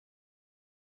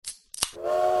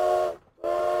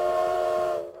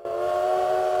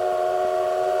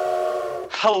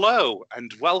Hello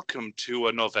and welcome to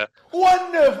another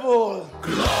wonderful,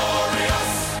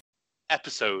 glorious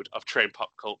episode of Train Pop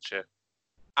Culture.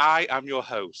 I am your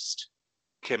host,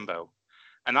 Kimbo,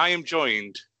 and I am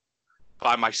joined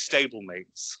by my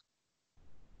stablemates,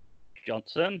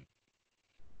 Johnson,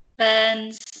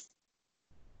 Burns,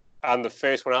 and the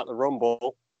first one out the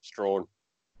rumble, Strawn.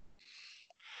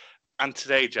 And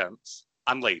today, gents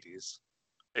and ladies,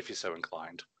 if you're so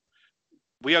inclined,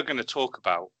 we are going to talk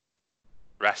about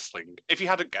wrestling. If you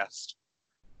hadn't guessed,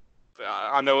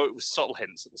 I know it was subtle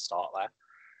hints at the start there.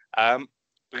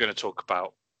 We're going to talk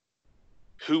about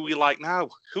who we like now,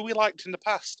 who we liked in the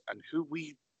past, and who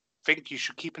we think you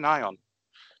should keep an eye on.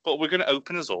 But we're going to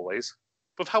open, as always,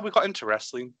 with how we got into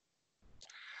wrestling.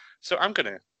 So I'm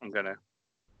gonna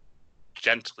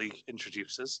gently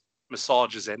introduce us,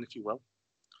 massage us in, if you will.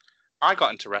 I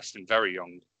got into wrestling very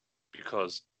young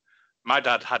because my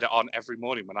dad had it on every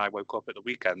morning when I woke up at the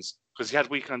weekends because he had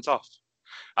weekends off.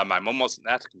 And my mum wasn't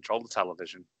there to control the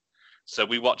television. So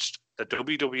we watched the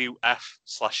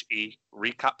WWF/E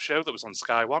recap show that was on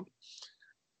Sky One.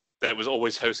 That was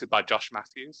always hosted by Josh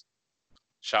Matthews.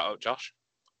 Shout out, Josh.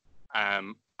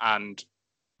 And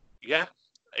yeah,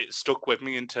 it stuck with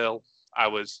me until I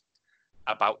was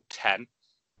about 10.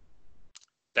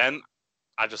 Then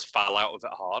I just fell out of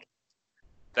it hard.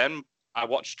 Then I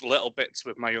watched little bits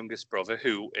with my youngest brother,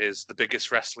 who is the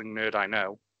biggest wrestling nerd I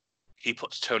know. He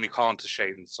puts Tony Khan to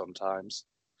shame sometimes.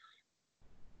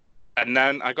 And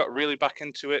then I got really back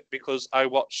into it because I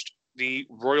watched the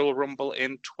Royal Rumble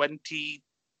in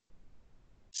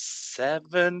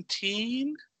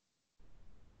 2017.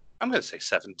 I'm going to say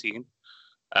 17.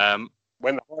 When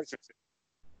the Hardys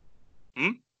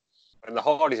returned. When the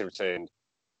Hardys returned.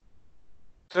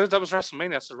 That was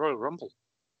WrestleMania. That's the Royal Rumble.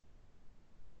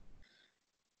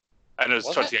 And it was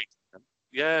 2018.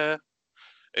 Yeah.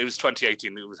 It was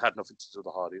 2018. It had nothing to do with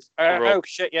the Hardys. Oh,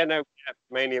 shit. Yeah, no. Yeah,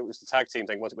 mainly it was the tag team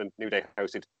thing. Was it when New Day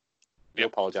hosted? I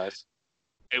apologise.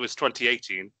 It was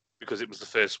 2018 because it was the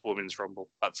first Women's Rumble.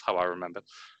 That's how I remember.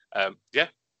 Yeah.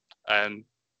 And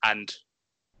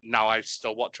now I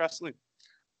still watch wrestling.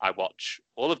 I watch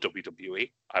all of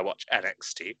WWE. I watch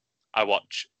NXT. I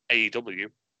watch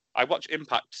AEW. I watch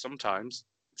Impact sometimes.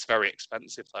 It's very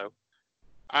expensive, though.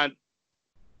 And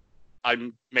I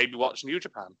maybe watch New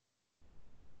Japan.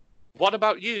 What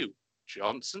about you,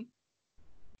 Johnson?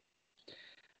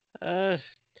 Well,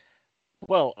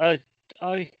 I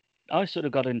sort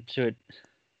of got into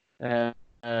it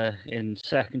in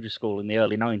secondary school in the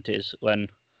early 90s when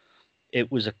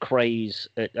it was a craze.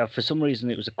 For some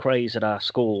reason, it was a craze at our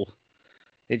school.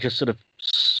 It just sort of,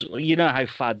 you know how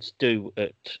fads do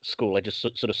at school. They just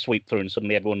sort of sweep through and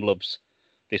suddenly everyone loves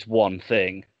this one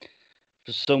thing.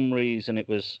 For some reason, it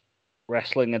was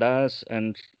wrestling at ours,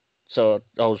 and so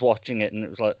I was watching it, and it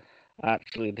was like,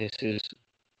 actually, this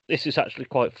is actually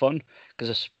quite fun, because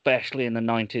especially in the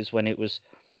 90s when it was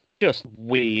just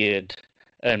weird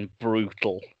and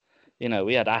brutal. You know,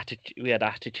 we had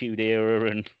Attitude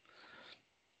Era and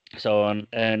so on,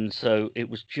 and so it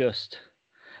was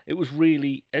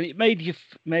really, and it made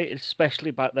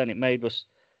especially back then, it made us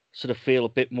sort of feel a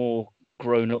bit more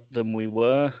grown up than we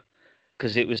were,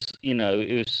 because it was, you know,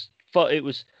 it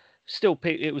was still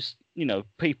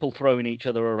people throwing each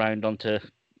other around onto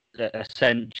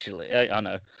essentially, I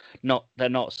know, they're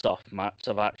not soft mats.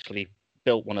 I've actually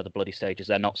built one of the bloody stages.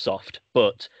 They're not soft,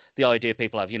 but the idea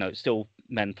people have, you know, it's still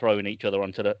men throwing each other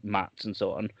onto the mats and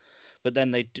so on. But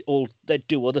then they'd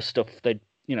do other stuff. They'd,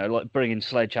 you know, like bring in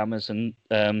sledgehammers and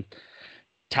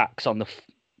tacks on the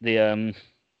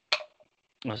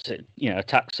what's it? You know,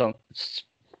 tacks on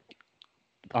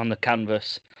the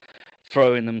canvas,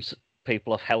 throwing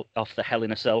people off the Hell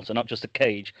in a Cell. So not just a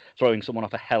cage, throwing someone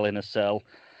off a Hell in a Cell.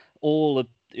 All of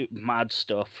mad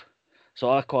stuff. So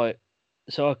I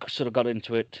sort of got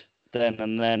into it then,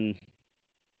 and then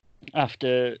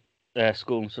after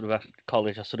school and sort of after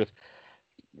college, it sort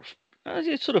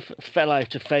of fell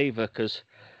out of favour because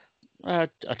I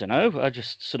don't know. I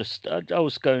just sort of I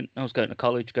was going to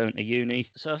college, going to uni,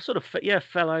 so I sort of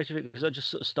fell out of it because I just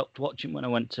sort of stopped watching when I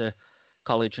went to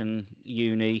college and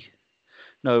uni.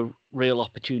 No real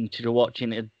opportunity to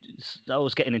watching it. I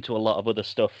was getting into a lot of other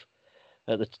stuff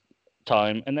at the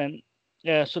time, and then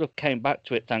sort of came back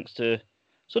to it thanks to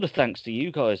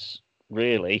you guys,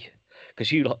 really,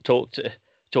 because you lot talked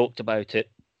about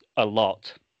it a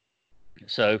lot.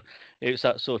 So it was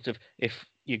that sort of, if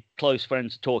your close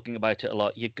friends are talking about it a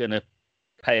lot, you're gonna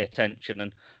pay attention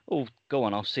and, oh, go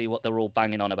on, I'll see what they're all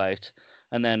banging on about,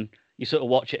 and then you sort of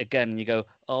watch it again and you go,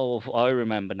 oh, I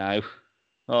remember now.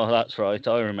 Oh, that's right,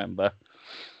 I remember.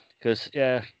 Because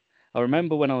I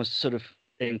remember when I was sort of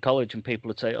in college and people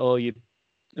would say, oh, you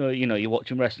you're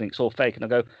watching wrestling, it's all fake. And I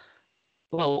go,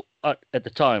 well, at the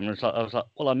time, I was like,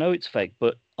 well, I know it's fake,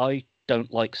 but I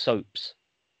don't like soaps.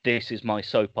 This is my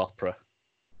soap opera.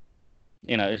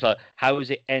 It's like, how is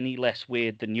it any less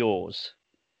weird than yours?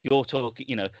 You're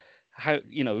talking, how,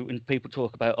 when people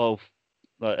talk about,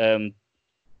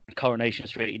 Coronation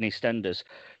Street in EastEnders,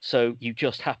 so you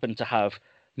just happen to have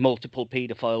multiple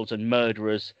paedophiles and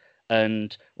murderers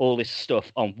and all this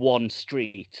stuff on one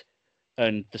street,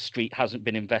 and the street hasn't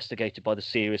been investigated by the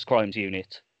Serious Crimes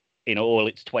Unit in all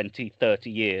its 20, 30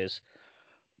 years.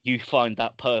 You find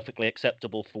that perfectly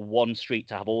acceptable for one street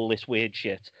to have all this weird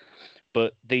shit.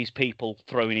 But these people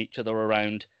throwing each other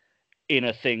around in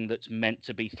a thing that's meant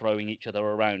to be throwing each other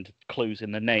around, clues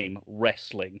in the name,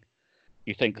 wrestling,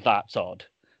 you think that's odd.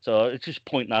 So it's just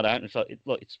pointing that out. And it's like,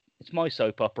 look, it's my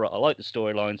soap opera. I like the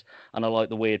storylines, and I like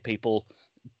the weird people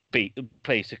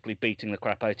basically beating the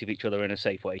crap out of each other in a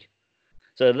safe way.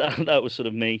 So that was sort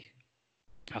of me.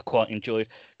 I quite enjoyed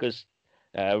because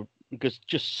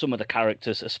just some of the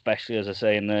characters, especially as I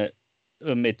say in the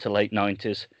mid to late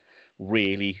 90s,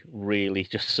 really, really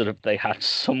just sort of they had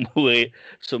some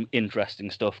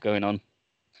interesting stuff going on.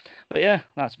 But yeah,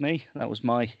 that's me. That was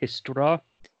my history.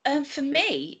 For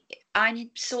me, I'm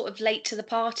sort of late to the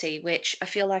party, which I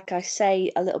feel like I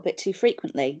say a little bit too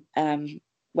frequently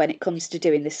when it comes to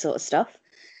doing this sort of stuff.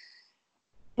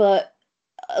 But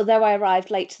although I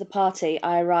arrived late to the party,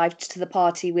 I arrived to the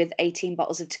party with 18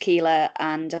 bottles of tequila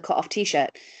and a cut-off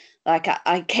T-shirt. Like,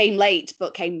 I came late,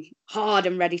 but came hard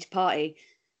and ready to party.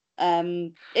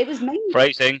 It was mainly...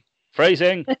 Phrasing.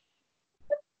 Phrasing.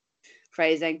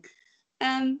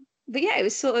 But yeah, it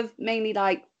was sort of mainly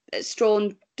like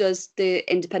Strawn does the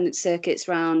independent circuits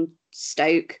around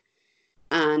Stoke,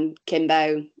 and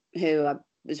Kimbo, who I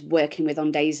was working with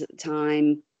on days at the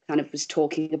time, kind of was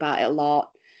talking about it a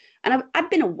lot. And I've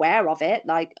been aware of it.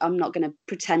 Like, I'm not going to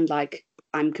pretend like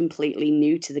I'm completely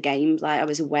new to the game. Like, I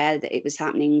was aware that it was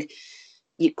happening.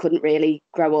 You couldn't really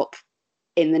grow up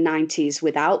in the 90s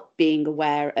without being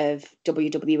aware of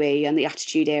WWE and the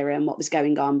Attitude Era and what was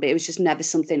going on. But it was just never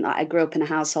something like I grew up in a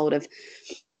household of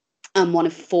one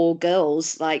of 4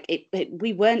 girls. Like,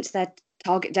 we weren't their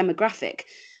target demographic,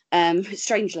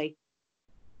 strangely.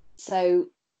 So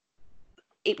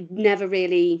it never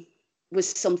really was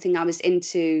something I was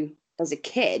into as a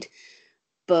kid,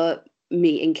 but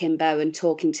meeting Kimbo and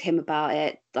talking to him about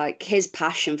it, like, his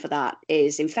passion for that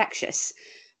is infectious.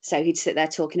 So he'd sit there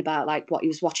talking about like what he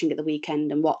was watching at the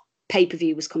weekend and what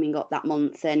pay-per-view was coming up that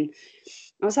month. And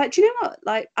I was like, do you know what?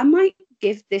 Like, I might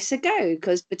give this a go,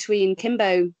 because between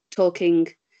Kimbo talking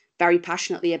very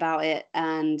passionately about it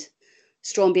and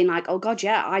Strawn being like, oh God,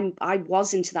 yeah, I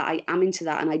was into that. I am into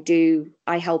that. And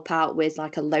I help out with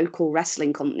like a local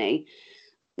wrestling company.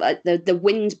 But the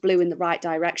wind blew in the right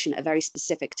direction at a very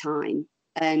specific time.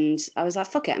 And I was like,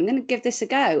 fuck it, I'm going to give this a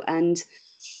go. And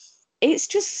it's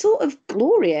just sort of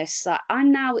glorious that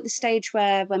I'm now at the stage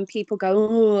where when people go,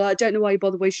 oh, I don't know why you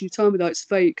bother wasting your time with that, it's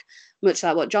fake, much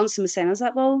like what Johnson was saying, I was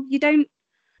like, well, you don't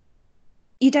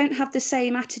have the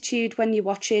same attitude when you're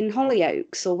watching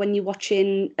Hollyoaks or when you're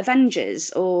watching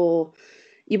Avengers or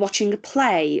you're watching a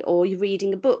play or you're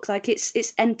reading a book. Like, it's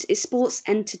sports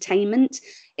entertainment.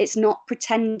 It's not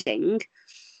pretending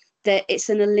that it's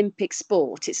an Olympic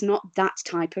sport. It's not that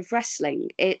type of wrestling.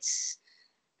 It's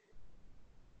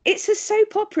a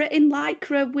soap opera in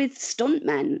Lycra with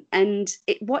stuntmen, and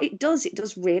it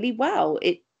does really well.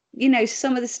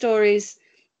 Some of the stories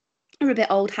are a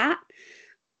bit old hat,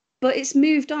 but it's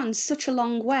moved on such a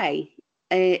long way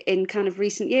in kind of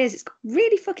recent years. It's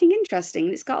really fucking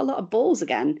interesting. It's got a lot of balls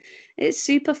again. It's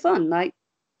super fun. Like,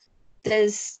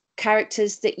 there's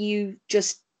characters that you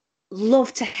just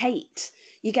love to hate.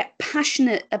 You get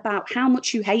passionate about how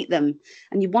much you hate them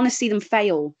and you want to see them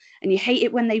fail, and you hate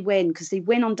it when they win because they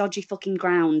win on dodgy fucking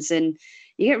grounds, and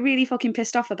you get really fucking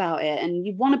pissed off about it, and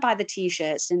you want to buy the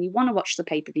t-shirts and you want to watch the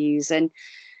pay-per-views and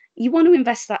you want to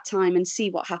invest that time and see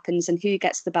what happens and who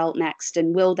gets the belt next,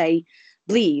 and will they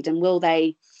bleed and will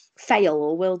they fail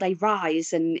or will they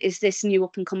rise, and is this new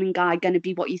up and coming guy going to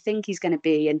be what you think he's going to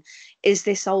be, and is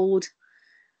this old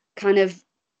kind of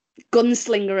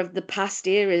gunslinger of the past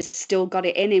era still got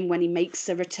it in him when he makes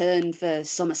a return for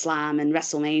SummerSlam and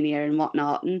WrestleMania and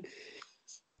whatnot. And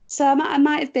so I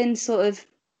might have been sort of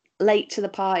late to the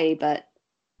party, but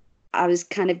I was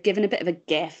kind of given a bit of a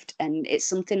gift, and it's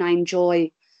something I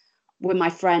enjoy with my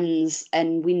friends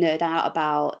and we nerd out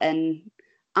about. And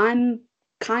I'm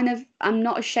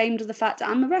not ashamed of the fact that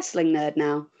I'm a wrestling nerd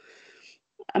now.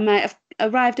 I might have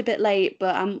arrived a bit late,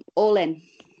 but I'm all in.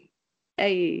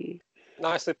 Hey.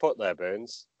 Nicely put there,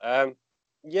 Burns.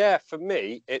 Yeah, for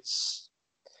me, it's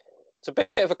it's a bit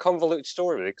of a convoluted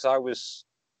story, really, because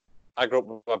I grew up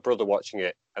with my brother watching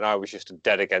it, and I was just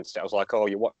dead against it. I was like, "Oh,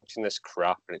 you're watching this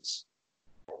crap, and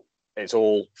it's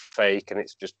all fake, and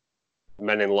it's just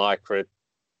men in lycra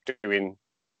doing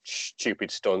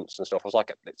stupid stunts and stuff." I was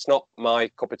like, "It's not my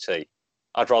cup of tea.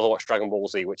 I'd rather watch Dragon Ball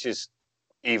Z, which is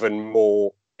even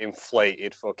more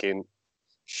inflated, fucking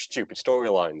stupid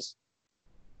storylines,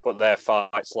 but their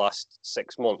fights last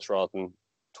 6 months rather than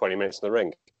 20 minutes in the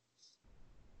ring."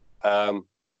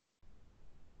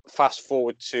 Fast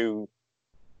forward to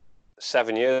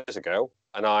 7 years ago,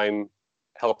 and I'm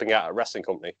helping out at a wrestling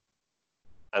company.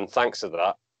 And thanks to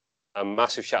that, a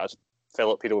massive shout out to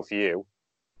Phil at PWU,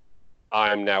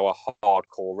 I am now a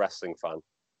hardcore wrestling fan.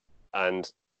 And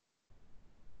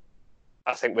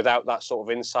I think without that sort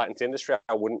of insight into the industry,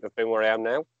 I wouldn't have been where I am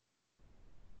now.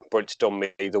 But it's done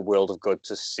me the world of good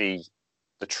to see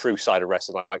the true side of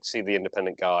wrestling, like see the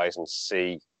independent guys and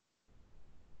see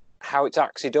how it's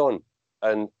actually done,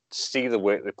 and see the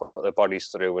work they put their bodies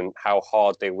through and how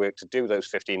hard they work to do those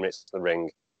 15 minutes in the ring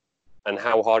and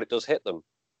how hard it does hit them.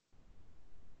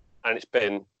 And it's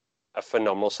been a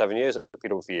phenomenal 7 years at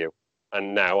PWU.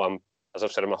 And now as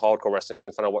I've said, I'm a hardcore wrestling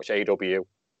fan. I watch AEW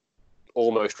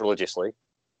almost religiously.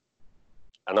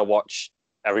 And I watch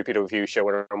every PWU show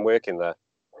when I'm working there.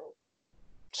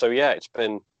 So yeah, it's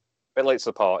been a bit late to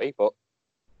the party, but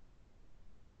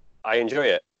I enjoy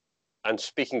it. And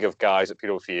speaking of guys at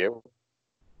PWU,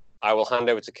 I will hand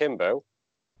over to Kimbo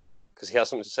because he has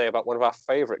something to say about one of our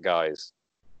favourite guys.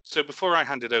 So before I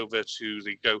hand it over to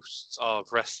the ghosts of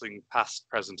wrestling past,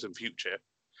 present, and future,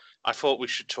 I thought we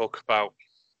should talk about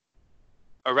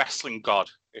a wrestling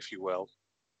god, if you will.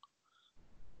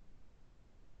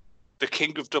 The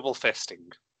king of double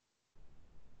fisting.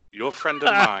 Your friend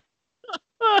and mine.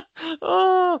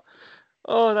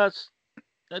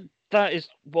 That is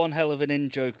one hell of an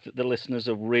in-joke that the listeners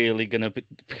are really going to be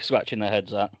scratching their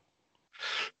heads at.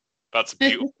 That's a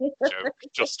beautiful joke,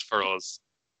 just for us.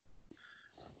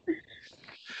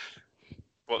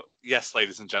 But yes,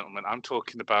 ladies and gentlemen, I'm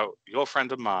talking about your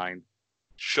friend of mine,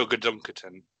 Sugar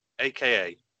Dunkerton,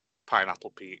 a.k.a.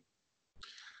 Pineapple Pete.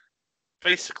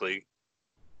 Basically,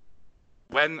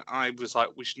 when I was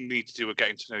like, we should need to do a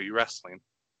Getting to Know You Wrestling,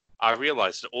 I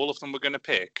realised that all of them were going to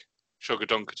pick Sugar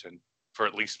Dunkerton for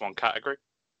at least one category.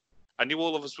 I knew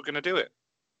all of us were going to do it.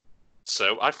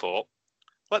 So I thought,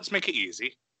 let's make it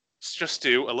easy. Let's just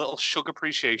do a little Shug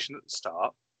appreciation at the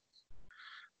start.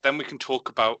 Then we can talk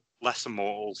about lesser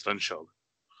mortals than Shug.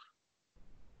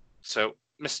 So,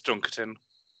 Mr. Dunkerton,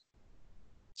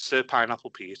 Sir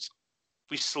Pineapple Pete,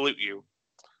 we salute you,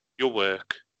 your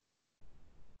work,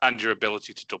 and your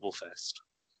ability to double fist.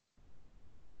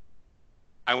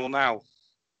 I will now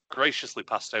graciously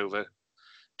pass over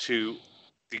to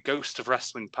the ghost of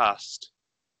wrestling past,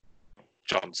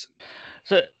 Johnson.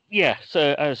 So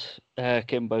as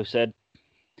Kimbo said,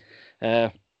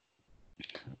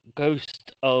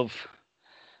 ghost of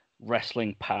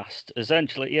wrestling past.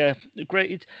 Essentially,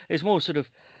 great. It's more sort of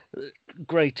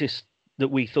greatest that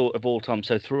we thought of all time.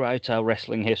 So throughout our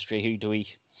wrestling history, who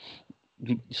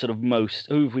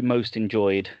have we most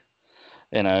enjoyed?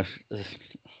 You know.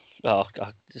 Oh,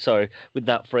 sorry, with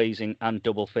that phrasing and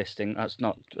double fisting, that's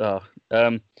not.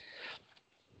 Who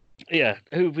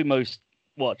have we most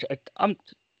watched? I'm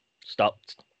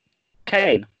stopped.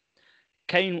 Kane.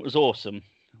 Kane was awesome.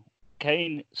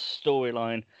 Kane's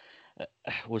storyline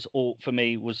was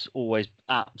always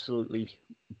absolutely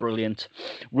brilliant.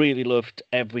 Really loved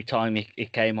every time he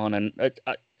came on, and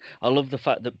I love the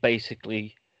fact that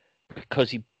basically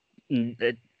because he,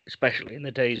 especially in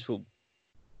the days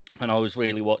when I was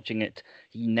really watching it,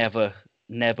 he never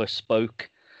spoke,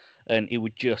 and he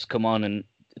would just come on, and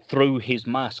through his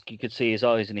mask you could see his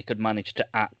eyes, and he could manage to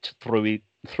act through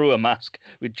a mask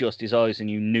with just his eyes,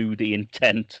 and you knew the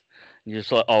intent. And you're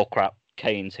just like, oh crap,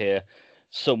 Kane's here,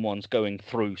 someone's going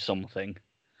through something,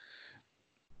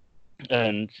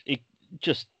 and it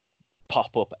just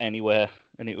pop up anywhere,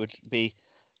 and it would be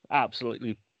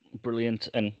absolutely brilliant.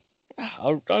 And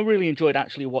I really enjoyed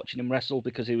actually watching him wrestle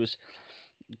because he was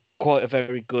quite a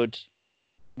very good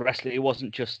wrestler. He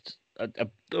wasn't just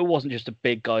a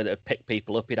big guy that would pick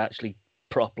people up. He'd actually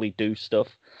properly do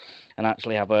stuff and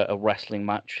actually have a wrestling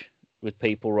match with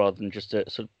people rather than just sort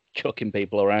of chucking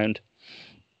people around.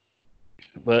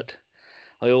 But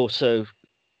I also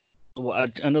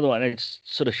another one. It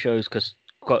sort of shows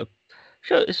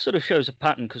it sort of shows a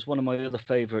pattern, because one of my other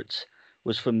favourites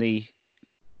was from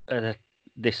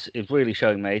this is really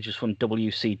showing my age, is from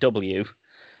WCW,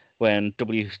 when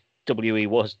WWE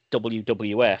was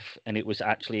WWF, and it was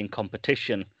actually in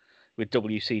competition with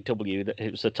WCW. That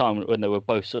it was the time when they were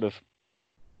both sort of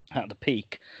at the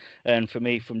peak. And for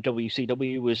me, from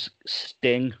WCW was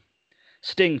Sting.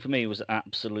 Sting for me was an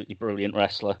absolutely brilliant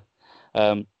wrestler.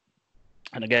 And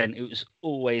again, it was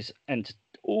always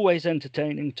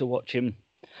entertaining to watch him,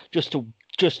 just to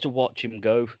watch him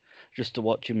go, just to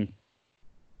watch him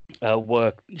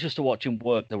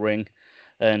work the ring.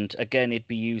 And again, it'd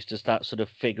be used as that sort of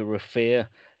figure of fear.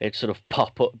 It'd sort of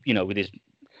pop up, with his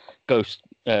ghost,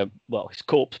 his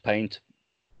corpse paint,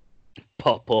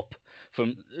 pop up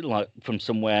from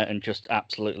somewhere and just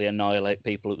absolutely annihilate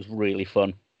people. It was really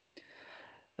fun.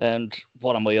 And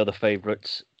one of my other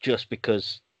favourites,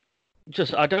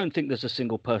 I don't think there's a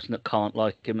single person that can't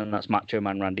like him, and that's Macho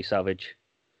Man Randy Savage.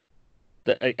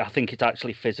 I think it's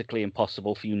actually physically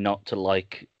impossible for you not to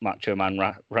like Macho Man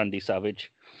Randy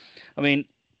Savage. I mean,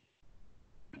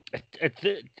 I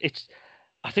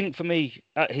think for me,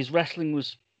 his wrestling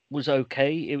was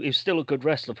okay. It was still a good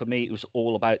wrestler. For me, it was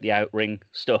all about the out-ring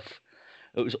stuff.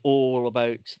 It was all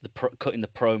about cutting the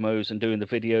promos and doing the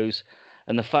videos,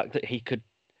 and the fact that he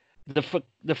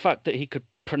could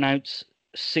pronounce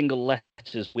single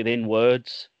letters within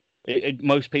words.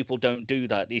 Most people don't do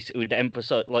that. It would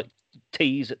emphasize like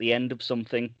T's at the end of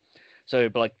something, so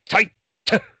it'd be like tight,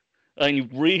 and you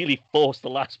really force the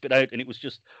last bit out, and it was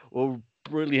just a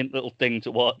brilliant little thing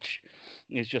to watch.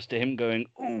 It's just him going,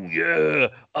 "Oh yeah,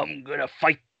 I'm gonna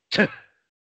fight."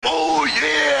 Oh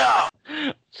yeah!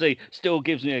 See, still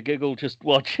gives me a giggle just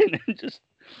watching and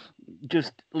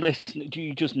just listening.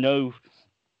 You just know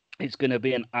it's going to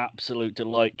be an absolute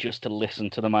delight just to listen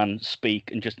to the man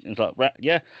speak, and it's like,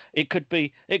 yeah, it could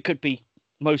be.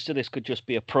 Most of this could just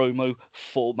be a promo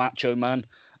for Macho Man,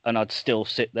 and I'd still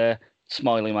sit there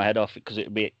smiling my head off because it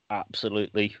would be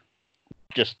absolutely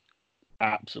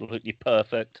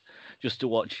perfect just to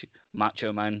watch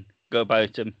Macho Man go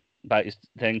about his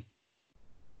thing.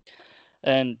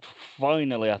 And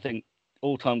finally, I think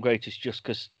all-time greatest, just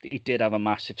because he did have a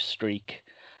massive streak,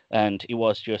 and he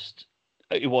was just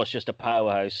a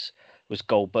powerhouse, was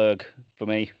Goldberg for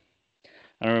me.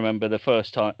 And I remember the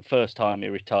first time he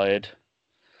retired,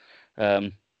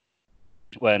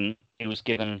 when he was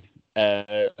given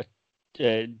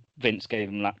Vince gave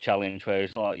him that challenge where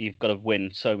it's like, you've got to win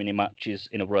so many matches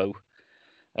in a row,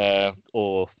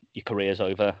 or your career's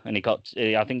over. And he got,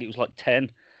 I think it was like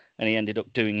 10, and he ended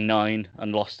up doing 9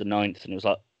 and lost the 9th. And it was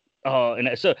like, oh, and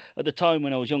so at the time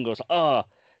when I was younger, I was like,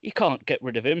 you can't get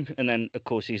rid of him. And then, of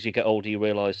course, as you get older, you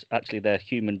realise actually they're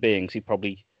human beings. It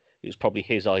was probably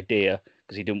his idea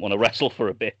because he didn't want to wrestle for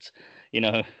a bit,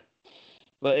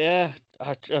 But yeah,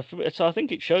 so I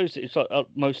think it shows that it's like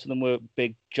most of them were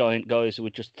big, giant guys who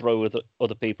would just throw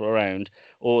other people around,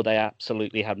 or they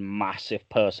absolutely had massive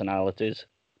personalities.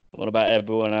 What about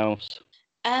everyone else?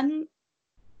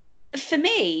 For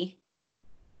me,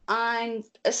 I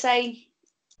say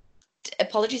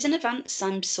apologies in advance.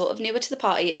 I'm sort of newer to the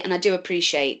party, and I do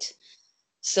appreciate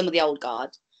some of the old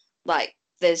guard. Like,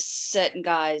 there's certain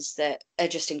guys that are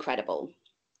just incredible.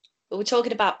 But we're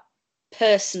talking about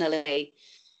personally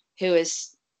who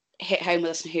has hit home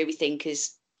with us and who we think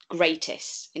is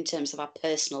greatest in terms of our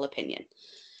personal opinion.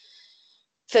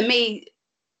 For me,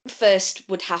 first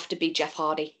would have to be Jeff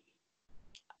Hardy.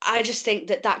 I just think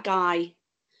that guy,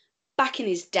 back in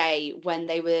his day when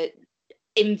they were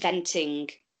inventing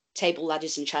table,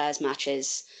 ladders and chairs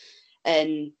matches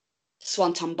and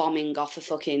swanton bombing off a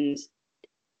fucking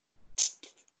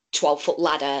 12-foot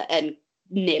ladder and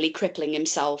nearly crippling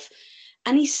himself,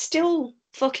 and he's still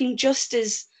fucking just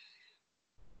as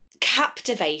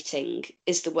captivating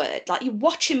is the word. Like, you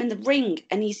watch him in the ring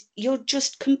and you're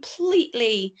just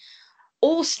completely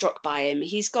awestruck by him.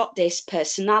 He's got this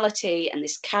personality and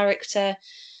this character,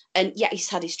 and yeah, he's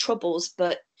had his troubles,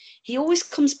 but he always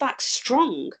comes back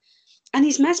strong, and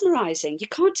he's mesmerizing. You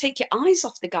can't take your eyes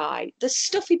off the guy. The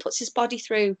stuff he puts his body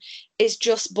through is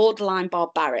just borderline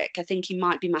barbaric. I think he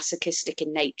might be masochistic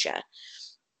in nature,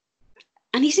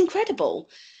 and he's incredible.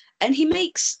 And he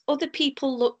makes other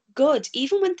people look good.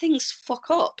 Even when things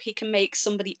fuck up, he can make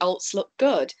somebody else look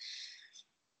good.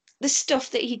 The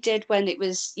stuff that he did when it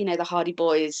was, the Hardy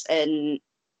Boys and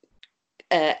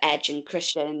Edge and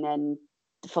Christian and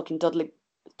the fucking Dudley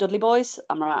Boys.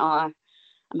 I'm right. Oh,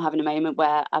 I'm having a moment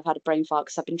where I've had a brain fart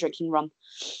because I've been drinking rum.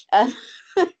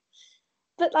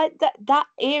 But like that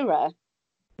era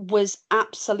was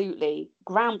absolutely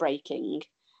groundbreaking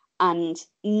and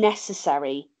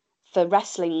necessary for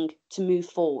wrestling to move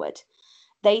forward.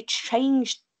 They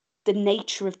changed the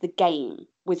nature of the game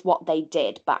with what they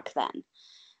did back then.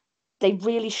 They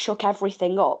really shook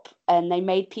everything up, and they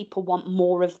made people want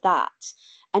more of that.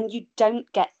 And you don't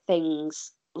get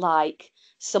things like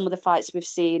some of the fights we've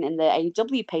seen in the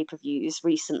AEW pay-per-views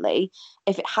recently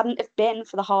if it hadn't have been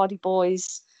for the Hardy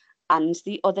Boys and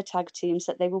the other tag teams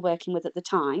that they were working with at the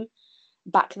time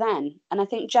back then. And I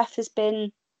think Jeff has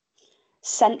been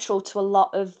central to a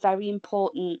lot of very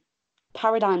important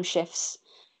paradigm shifts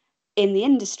in the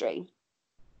industry.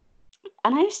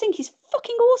 And I just think he's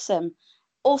fucking awesome.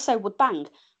 Also would bang,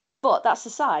 but that's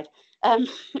aside.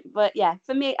 But yeah,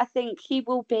 for me, I think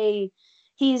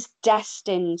he's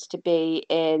destined to be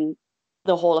in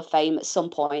the Hall of Fame at some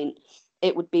point.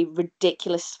 It would be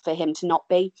ridiculous for him to not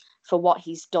be for what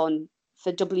he's done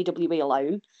for WWE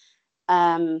alone.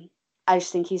 I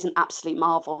just think he's an absolute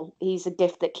marvel. He's a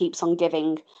gift that keeps on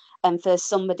giving. And for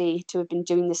somebody to have been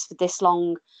doing this for this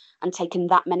long and taken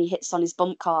that many hits on his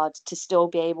bump card to still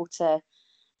be able to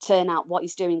turn out what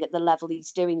he's doing at the level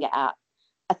he's doing it at,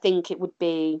 I think it would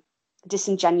be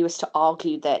disingenuous to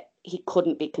argue that he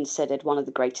couldn't be considered one of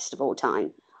the greatest of all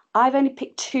time. I've only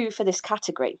picked 2 for this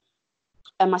category.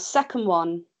 And my second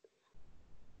one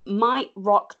might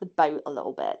rock the boat a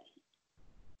little bit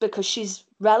because she's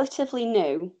relatively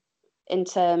new in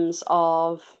terms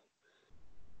of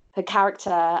her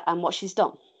character and what she's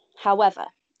done. However,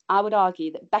 I would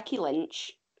argue that Becky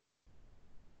Lynch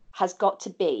has got to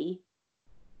be,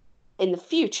 in the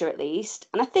future at least,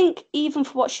 and I think even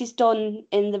for what she's done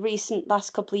in the recent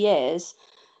last couple of years,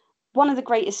 one of the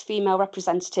greatest female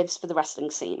representatives for the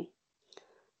wrestling scene.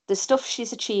 The stuff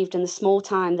she's achieved in the small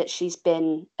time that she's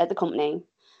been at the company,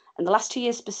 and the last 2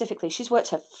 years specifically, she's worked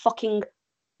her fucking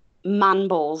man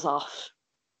balls off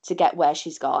to get where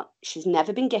she's got. She's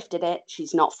never been gifted it.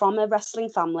 She's not from a wrestling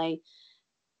family.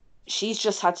 She's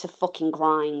just had to fucking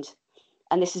grind.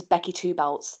 And this is Becky Two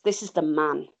Belts. This is the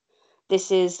man.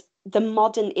 This is the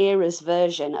modern era's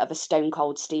version of a Stone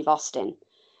Cold Steve Austin.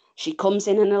 She comes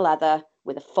in a leather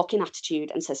with a fucking attitude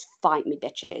and says, "Fight me,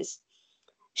 bitches."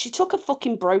 She took a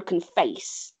fucking broken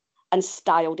face and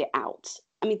styled it out.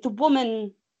 I mean, the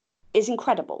woman is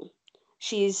incredible.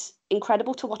 She's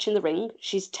incredible to watch in the ring.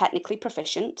 She's technically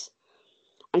proficient.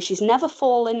 And she's never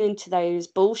fallen into those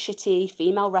bullshitty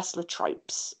female wrestler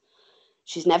tropes.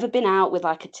 She's never been out with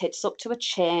like a tits up to her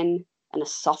chin and a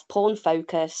soft porn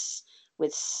focus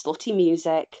with slutty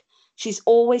music. She's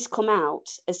always come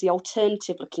out as the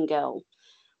alternative looking girl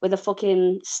with a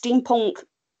fucking steampunk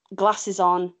glasses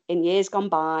on in years gone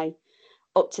by,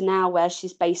 up to now where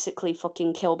she's basically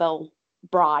fucking Kill Bill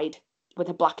bride with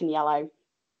her black and yellow.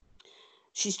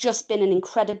 She's just been an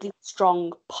incredibly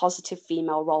strong, positive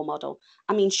female role model.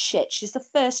 I mean, shit, she's the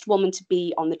first woman to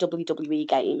be on the WWE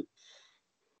game.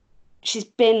 She's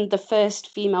been the first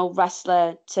female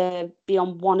wrestler to be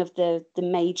on one of the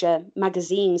major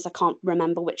magazines. I can't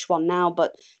remember which one now,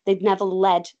 but they'd never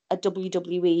led a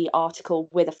WWE article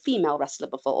with a female wrestler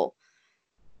before.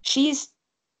 She's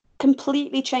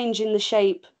completely changing the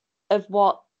shape of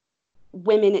what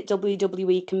women at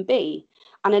WWE can be.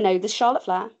 And I know there's Charlotte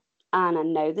Flair, and I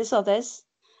know there's others.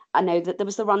 I know that there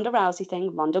was the Ronda Rousey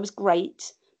thing. Ronda was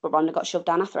great, but Ronda got shoved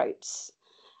down our throats.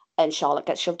 And Charlotte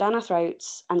gets shoved down our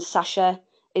throats. And Sasha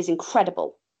is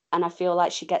incredible. And I feel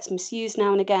like she gets misused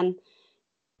now and again.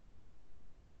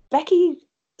 Becky,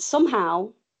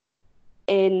 somehow,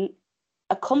 in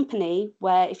a company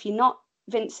where if you're not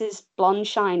Vince's blonde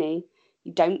shiny,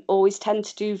 you don't always tend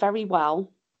to do very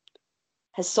well,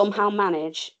 has somehow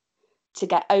managed to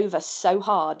get over so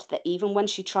hard that even when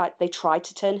they tried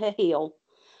to turn her heel,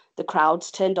 the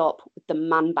crowds turned up with the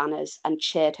man banners and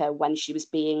cheered her when she was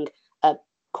being a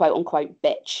quote unquote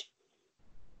bitch.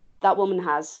 That woman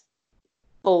has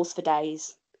balls for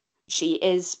days. She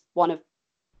is one of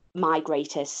my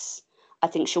greatest. I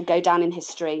think she'll go down in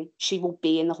history. She will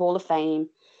be in the Hall of Fame.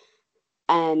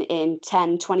 And in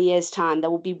 10, 20 years' time, there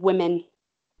will be women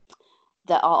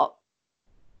that are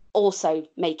also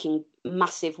making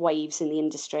massive waves in the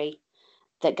industry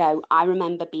that go, I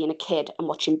remember being a kid and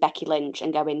watching Becky Lynch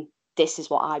and going, this is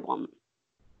what I want.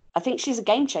 I think she's a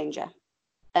game changer.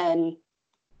 And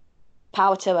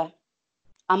power to her.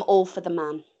 I'm all for the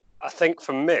man. I think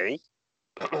for me,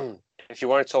 if you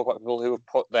want to talk about people who have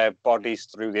put their bodies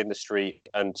through the industry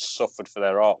and suffered for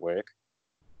their artwork,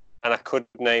 and I could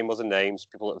name other names,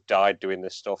 people that have died doing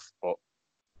this stuff, but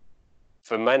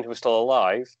for men who are still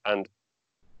alive, and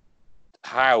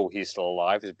how he's still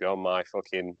alive is beyond my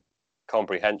fucking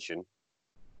comprehension.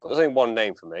 But there's only one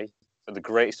name for me, for the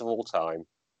greatest of all time,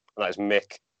 and that is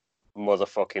Mick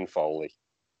motherfucking Foley.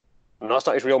 And that's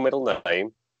not his real middle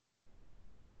name,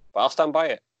 but I'll stand by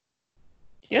it.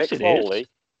 Yes, Mick it Foley.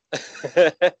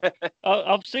 is.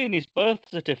 I've seen his birth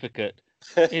certificate.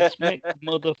 It's Mick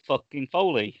motherfucking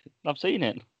Foley. I've seen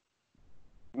it.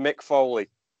 Mick Foley.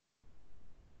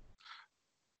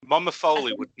 Mama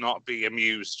Foley would not be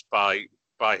amused by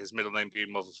his middle name being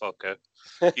Motherfucker.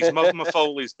 He's Mama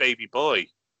Foley's baby boy.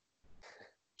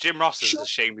 Jim Ross is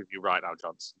ashamed of you right now,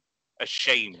 Johnson.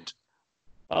 Ashamed.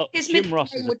 Oh, His Jim middle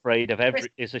Ross name is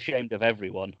would- is ashamed of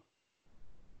everyone.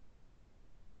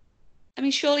 I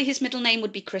mean, surely his middle name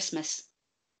would be Christmas.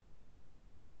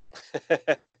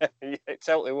 Yeah, it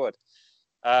totally would.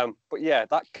 But yeah,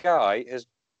 that guy has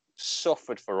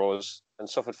suffered for us and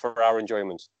suffered for our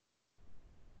enjoyment.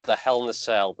 The Hell in a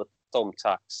Cell, the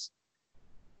thumbtacks.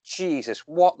 Jesus,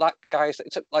 what that guy's...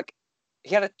 It's like,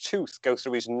 he had a tooth go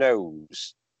through his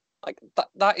nose. Like,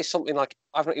 that is something like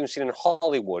I've not even seen in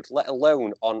Hollywood, let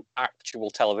alone on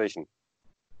actual television.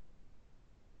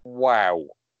 Wow.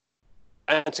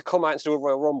 And to come out and do a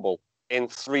Royal Rumble in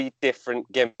 3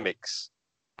 different gimmicks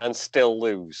and still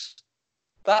lose.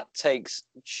 That takes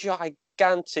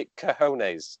gigantic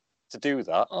cojones to do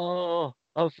that. Oh,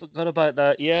 I forgot about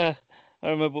that. Yeah, I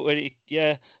remember when he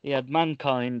had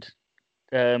Mankind,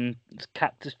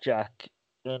 Cactus Jack,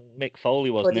 and Mick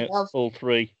Foley, wasn't Buddy it? Love. All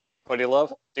 3. Buddy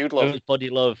Love? Dude It Love. was Buddy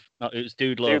Love. No, it was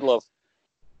Dude Love. Dude Love.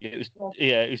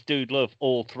 It was Dude Love.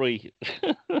 All 3.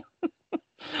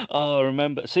 Oh, I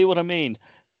remember. See what I mean?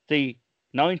 The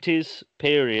 90s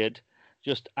period,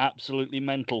 just absolutely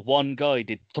mental. One guy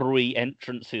did 3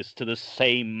 entrances to the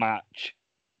same match.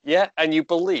 Yeah, and you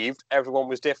believed everyone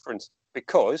was different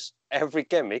because every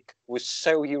gimmick was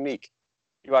so unique.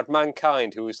 You had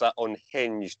Mankind, who was that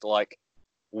unhinged, like,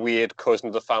 weird cousin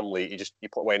of the family you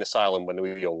put away in asylum when they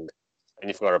were young and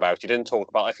you forgot about. You didn't talk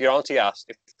about, if your auntie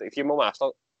asked, if your mum asked,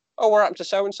 like, oh, what happened to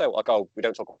so-and-so? Like, oh, we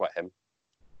don't talk about him.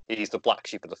 He's the black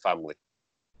sheep of the family.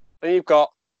 Then you've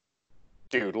got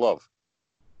Dude Love.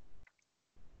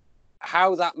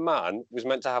 How that man was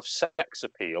meant to have sex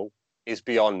appeal is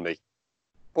beyond me.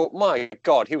 But my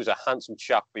God, he was a handsome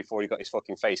chap before he got his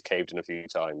fucking face caved in a few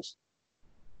times.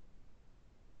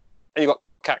 And you got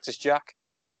Cactus Jack,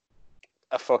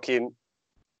 a fucking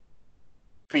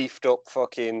beefed up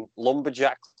fucking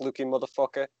lumberjack looking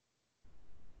motherfucker.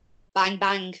 Bang,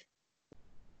 bang.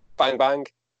 Bang bang.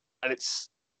 And it's,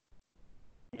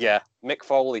 yeah, Mick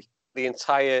Foley. The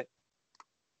entire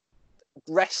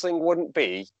wrestling wouldn't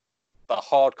be the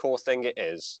hardcore thing it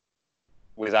is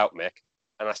without Mick.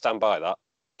 And I stand by that.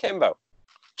 Kimbo.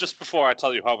 Just before I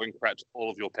tell you how incorrect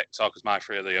all of your picks are, because my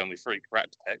 3 are the only 3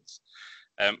 correct picks,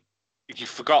 you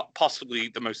forgot possibly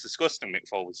the most disgusting Mick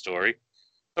Foley story.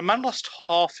 The man lost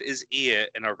half his ear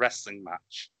in a wrestling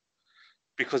match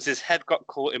because his head got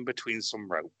caught in between some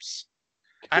ropes,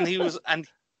 and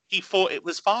he thought it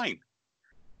was fine.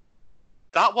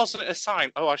 That wasn't a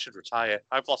sign. Oh, I should retire.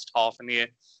 I've lost half an ear.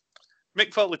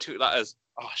 Mick Foley took that as,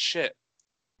 oh shit.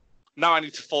 Now I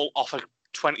need to fall off a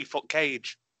 20-foot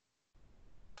cage.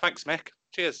 Thanks, Mick.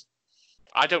 Cheers.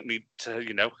 I don't need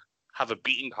to, have a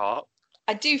beating heart.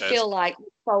 I do feel like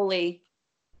Foley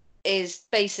is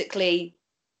basically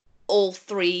all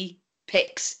 3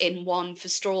 picks in one for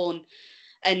Strawn.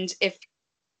 And if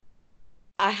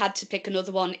I had to pick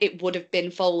another one, it would have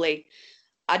been Foley.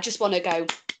 I just want to go,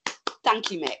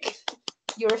 thank you, Mick.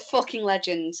 You're a fucking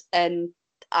legend. And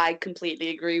I completely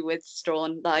agree with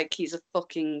Strawn. Like, he's a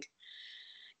fucking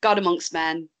god amongst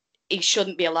men. He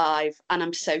shouldn't be alive. And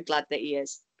I'm so glad that he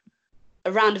is.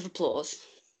 A round of applause.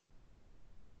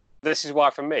 This is why,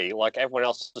 for me, like everyone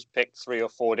else has picked 3 or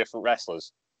 4 different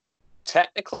wrestlers.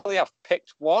 Technically, I've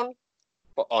picked 1,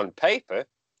 but on paper,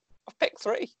 I've picked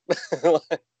 3.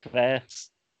 Fair.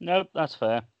 Nope, that's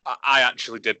fair. I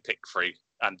actually did pick 3,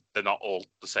 and they're not all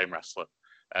the same wrestler.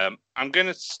 I'm going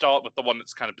to start with the one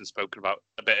that's kind of been spoken about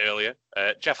a bit earlier,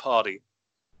 Jeff Hardy.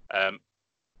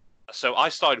 So I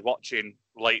started watching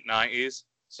late 90s,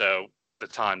 so the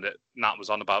time that Nat was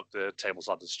on about the tables,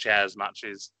 ladders, chairs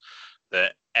matches, the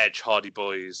Edge Hardy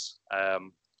Boys,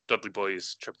 Dudley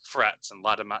Boys, triple threats and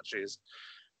ladder matches.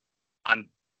 And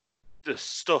the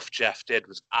stuff Jeff did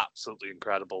was absolutely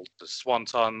incredible. The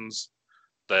swantons,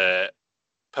 the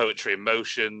poetry in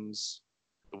motions,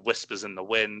 the whispers in the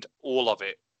wind, all of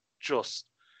it just,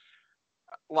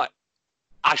 like,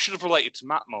 I should have related to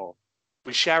Matt more.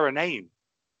 We share a name.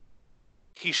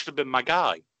 He should have been my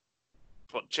guy.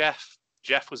 But Jeff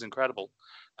was incredible.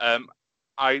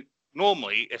 I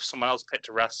normally, if someone else picked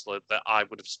a wrestler that I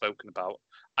would have spoken about,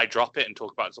 I drop it and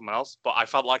talk about someone else. But I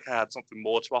felt like I had something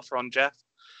more to offer on Jeff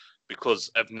because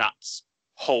of Nat's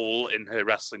hole in her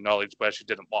wrestling knowledge where she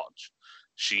didn't watch.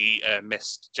 She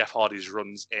missed Jeff Hardy's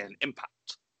runs in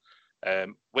Impact,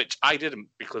 which I didn't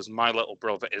because my little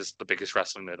brother is the biggest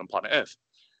wrestling nerd on planet Earth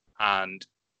and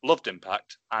loved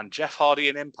Impact. And Jeff Hardy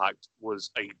in Impact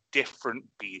was a different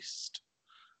beast.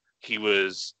 He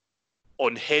was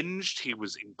unhinged. He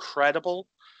was incredible.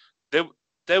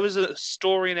 there was a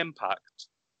story in Impact,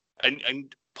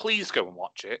 and please go and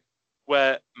watch it,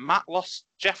 where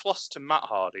Jeff lost to Matt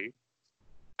Hardy,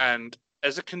 and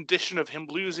as a condition of him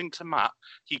losing to Matt,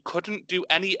 he couldn't do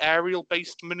any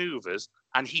aerial-based maneuvers,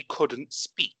 and he couldn't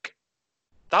speak.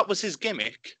 That was his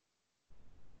gimmick.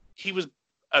 He was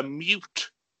a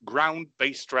mute,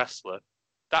 ground-based wrestler.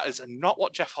 That is not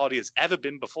what Jeff Hardy has ever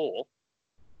been before,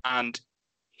 and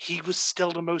he was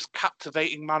still the most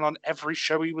captivating man on every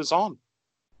show he was on.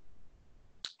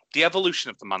 The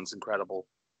evolution of the man's incredible.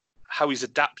 How he's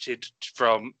adapted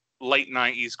from late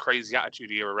 90s crazy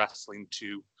attitude era wrestling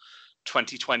to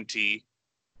 2020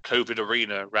 COVID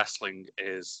arena wrestling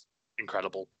is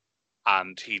incredible,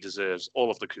 and he deserves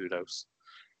all of the kudos.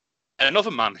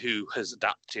 Another man who has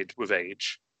adapted with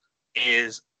age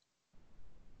is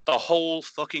the whole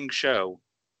fucking show,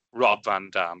 Rob Van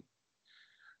Dam.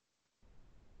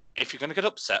 If you're going to get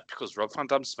upset because Rob Van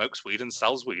Dam smokes weed and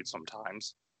sells weed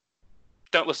sometimes,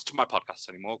 don't listen to my podcast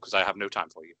anymore because I have no time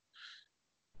for you.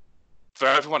 For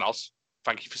everyone else,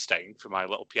 thank you for staying for my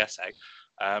little PSA.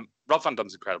 Rob Van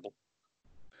Dam's incredible.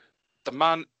 The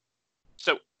man,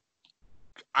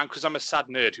 because I'm a sad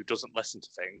nerd who doesn't listen to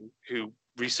things, who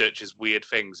researches weird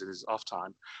things in his off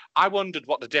time, I wondered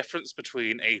what the difference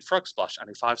between a frog splash and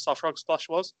a 5-star frog splash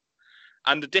was.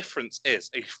 And the difference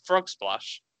is a frog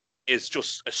splash is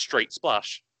just a straight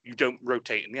splash. You don't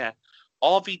rotate in the air.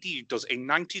 RVD does a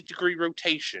 90-degree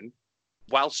rotation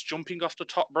whilst jumping off the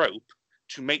top rope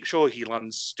to make sure he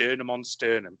lands sternum on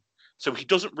sternum. So he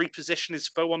doesn't reposition his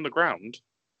foe on the ground.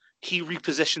 He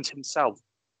repositions himself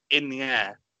in the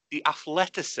air. The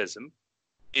athleticism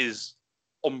is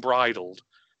unbridled.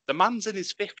 The man's in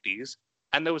his 50s,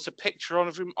 and there was a picture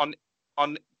of him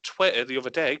on Twitter the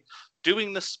other day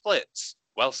doing the splits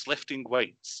whilst lifting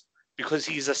weights because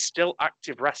he's a still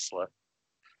active wrestler.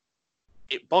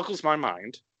 It boggles my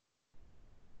mind.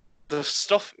 The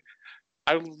stuff...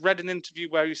 I read an interview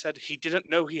where he said he didn't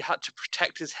know he had to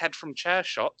protect his head from chair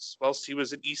shots whilst he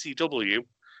was at ECW,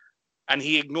 and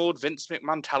he ignored Vince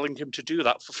McMahon telling him to do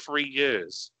that for 3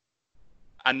 years,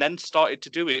 and then started to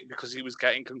do it because he was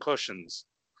getting concussions.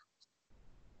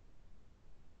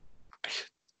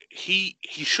 He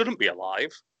shouldn't be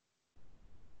alive,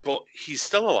 but he's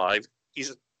still alive.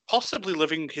 He's possibly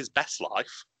living his best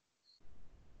life.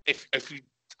 If you,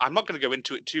 I'm not going to go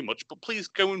into it too much, but please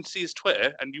go and see his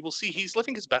Twitter, and you will see he's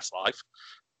living his best life,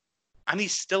 and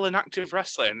he's still an active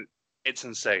wrestler, and it's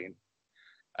insane.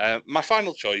 My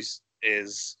final choice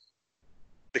is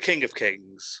the King of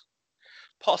Kings,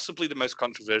 possibly the most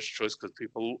controversial choice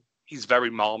because he's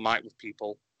very Marmite with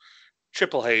people.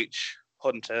 Triple H,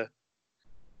 Hunter,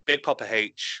 Big Papa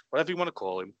H, whatever you want to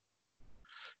call him,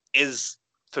 is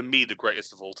for me the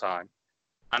greatest of all time,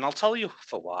 and I'll tell you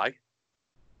for why.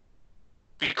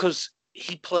 Because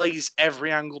he plays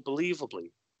every angle believably.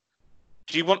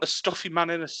 Do you want a stuffy man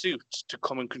in a suit to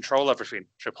come and control everything?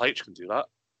 Triple H can do that.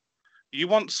 You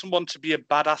want someone to be a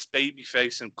badass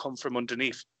babyface and come from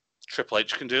underneath? Triple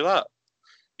H can do that.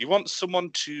 You want someone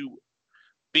to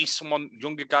be someone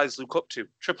younger guys look up to?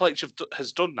 Triple H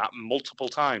has done that multiple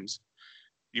times.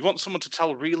 You want someone to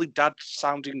tell really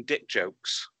dad-sounding dick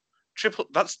jokes?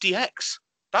 That's DX.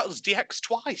 That was DX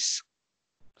twice.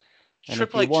 And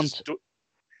Triple H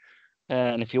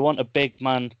and if you want a big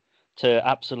man to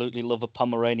absolutely love a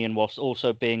Pomeranian whilst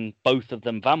also being both of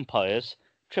them vampires,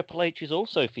 Triple H is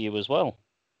also for you as well.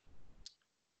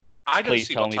 Please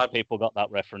tell me people got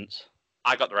that reference.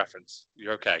 I got the reference.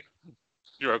 You're okay.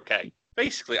 You're okay.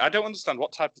 Basically, I don't understand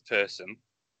what type of person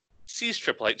sees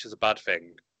Triple H as a bad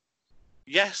thing.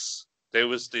 Yes, there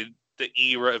was the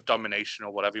era of domination,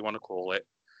 or whatever you want to call it,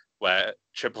 where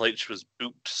Triple H was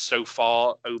booked so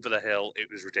far over the hill, it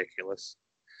was ridiculous.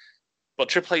 But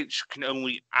Triple H can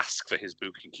only ask for his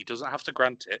booking. He doesn't have to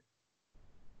grant it.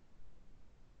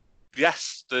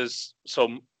 Yes, there's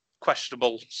some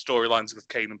questionable storylines with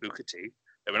Kane and Booker T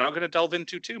that we're not going to delve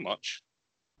into too much.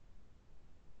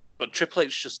 But Triple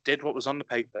H just did what was on the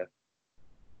paper.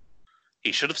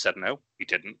 He should have said no. He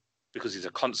didn't, because he's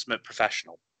a consummate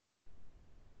professional.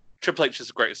 Triple H is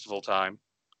the greatest of all time.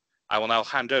 I will now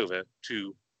hand over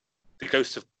to the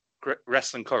ghost of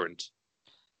wrestling current,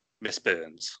 Miss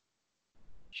Burns.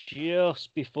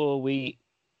 Just before we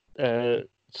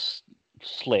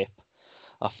slip,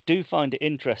 I do find it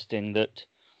interesting that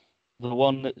the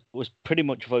one that was pretty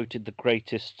much voted the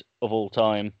greatest of all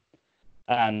time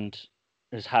and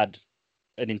has had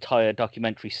an entire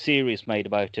documentary series made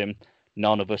about him,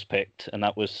 none of us picked, and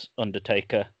that was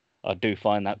Undertaker. I do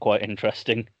find that quite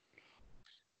interesting.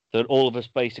 That all of us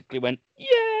basically went,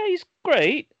 yeah, he's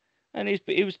great, and he's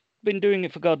been doing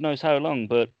it for God knows how long,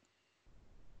 but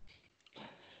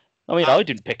I mean, I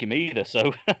didn't pick him either,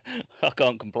 so I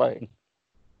can't complain.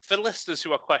 For listeners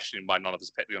who are questioning why none of us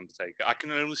picked The Undertaker, I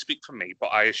can only speak for me, but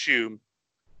I assume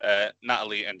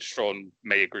Natalie and Sean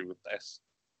may agree with this.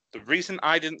 The reason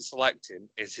I didn't select him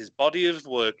is his body of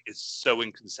work is so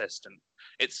inconsistent.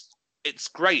 It's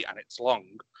great and it's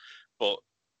long, but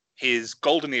his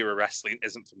Golden Era wrestling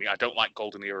isn't for me. I don't like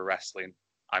Golden Era wrestling.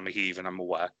 I'm a heathen, I'm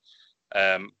aware.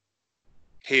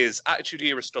 His Attitude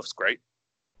Era stuff's great.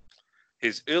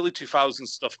 His early 2000s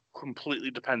stuff completely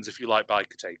depends if you like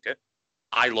Biker Taker.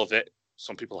 I love it.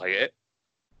 Some people hate it.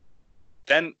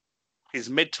 Then his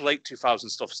mid to late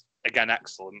 2000s stuff's, again,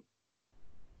 excellent.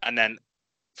 And then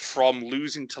from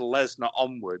losing to Lesnar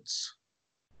onwards,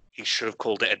 he should have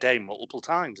called it a day multiple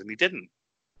times, and he didn't.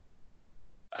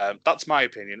 That's my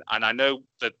opinion, and I know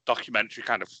the documentary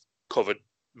kind of covered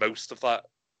most of that,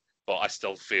 but I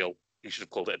still feel he should have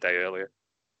called it a day earlier.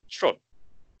 Sure.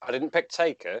 I didn't pick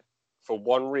Taker for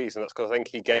one reason. That's because I think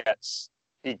he gets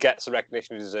the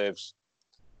recognition he deserves.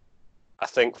 I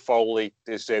think Foley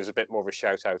deserves a bit more of a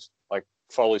shout out. Like,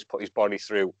 Foley's put his body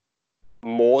through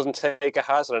more than Taker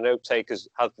has, and I know Taker's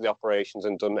had the operations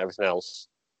and done everything else,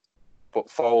 but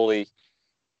Foley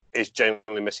is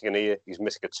genuinely missing an ear. He's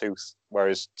missing a tooth,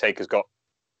 whereas Taker's got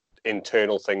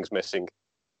internal things missing.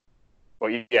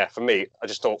 But yeah, for me, I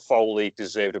just thought Foley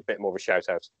deserved a bit more of a shout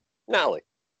out. Natalie?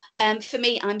 For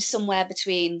me, I'm somewhere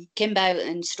between Kimbo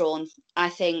and Strawn. I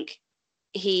think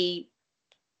he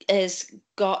has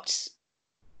got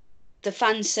the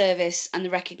fan service and the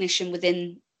recognition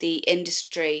within the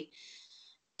industry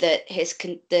that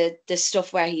the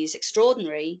stuff where he's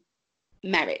extraordinary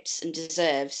merits and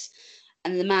deserves.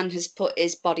 And the man has put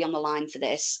his body on the line for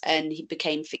this, and he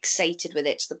became fixated with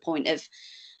it to the point of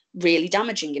really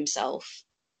damaging himself.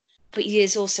 But he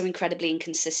is also incredibly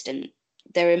inconsistent.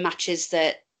 There are matches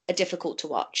that are difficult to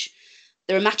watch.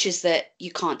 There are matches that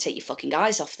you can't take your fucking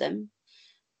eyes off them.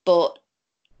 But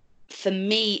for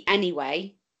me,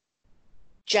 anyway,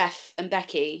 Jeff and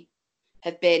Becky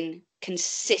have been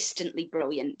consistently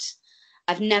brilliant.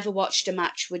 I've never watched a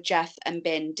match with Jeff and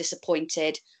been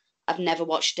disappointed. I've never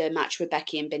watched a match with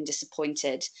Becky and been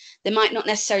disappointed. They might not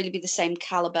necessarily be the same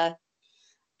caliber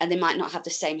and they might not have the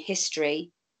same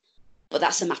history, but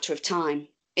that's a matter of time.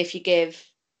 If you give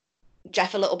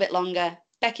Jeff a little bit longer,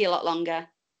 Becky a lot longer,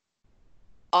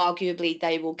 arguably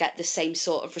they will get the same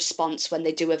sort of response when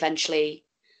they do eventually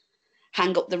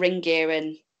hang up the ring gear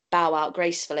and bow out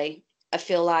gracefully. I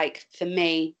feel like, for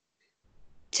me,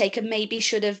 Taker maybe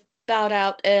should have bowed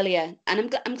out earlier.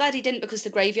 And I'm glad he didn't, because the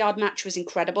graveyard match was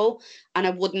incredible and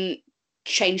I wouldn't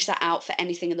change that out for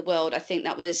anything in the world. I think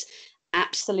that was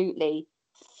absolutely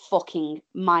fucking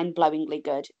mind-blowingly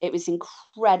good. It was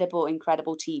incredible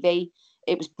TV.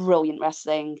 It was brilliant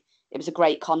wrestling. It was a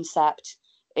great concept.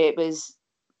 It was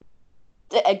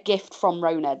a gift from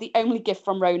Rona. The only gift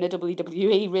from Rona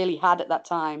WWE really had at that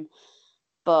time.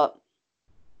 But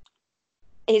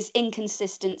his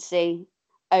inconsistency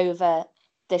over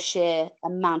the sheer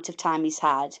amount of time he's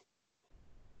had,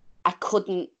 I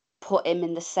couldn't put him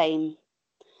in the same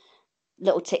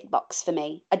little tick box for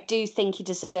me. I do think he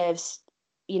deserves,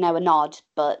 a nod,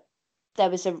 but there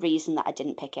was a reason that I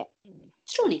didn't pick it.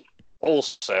 Strawny.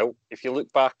 Also, if you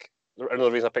look back,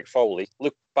 another reason I picked Foley,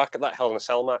 look back at that Hell in a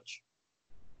Cell match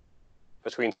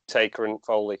between Taker and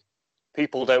Foley.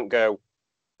 People don't go,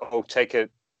 oh, Taker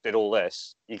did all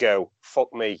this. You go,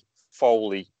 fuck me,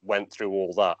 Foley went through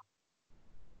all that.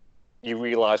 You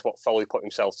realise what Foley put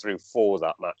himself through for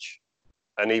that match.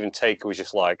 And even Taker was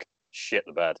just like, shit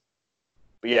the bed.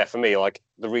 But yeah, for me, like,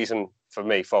 the reason for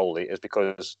me, Foley, is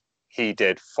because he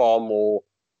did far more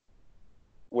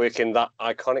work in that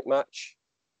iconic match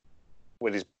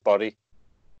with his body.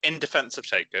 In defense of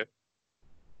Taker,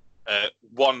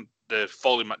 the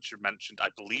Foley match you mentioned, I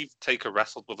believe Taker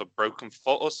wrestled with a broken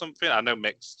foot or something. I know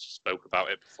Mick spoke about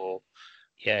it before.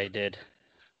 Yeah, he did.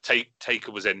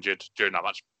 Taker was injured during that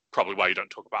match. Probably why you don't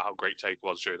talk about how great Taker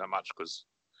was during that match, because,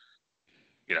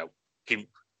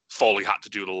 Foley had to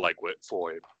do the legwork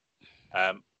for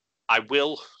him. I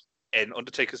will, in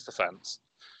Undertaker's defense,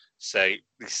 say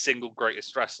the single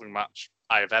greatest wrestling match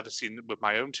I have ever seen with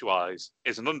my own two eyes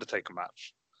is an Undertaker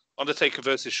match. Undertaker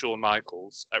versus Shawn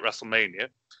Michaels at WrestleMania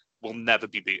will never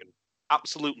be beaten.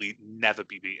 Absolutely never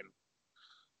be beaten.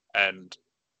 And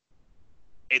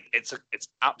it's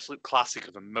absolute classic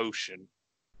of emotion,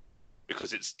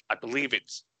 because I believe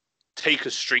it's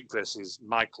Taker's streak versus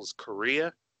Michaels'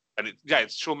 career. And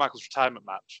it's Shawn Michaels' retirement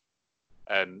match.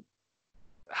 And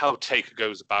how Taker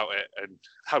goes about it and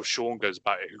how Shawn goes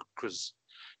about it, because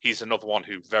he's another one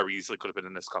who very easily could have been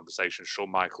in this conversation. Shawn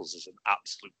Michaels is an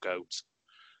absolute goat.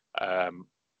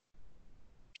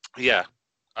 Yeah,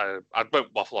 I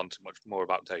won't waffle on too much more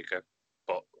about Taker,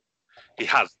 but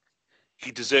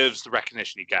he deserves the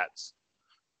recognition he gets.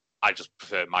 I just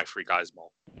prefer my three guys more.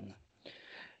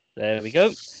 There we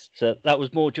go. So that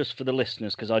was more just for the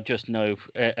listeners, because I just know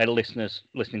listeners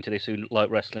listening to this who like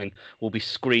wrestling will be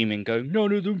screaming, going,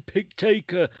 "None of them pick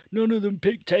Taker! None of them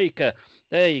pick Taker!"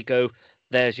 There you go.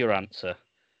 There's your answer.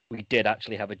 We did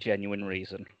actually have a genuine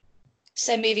reason.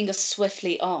 So moving us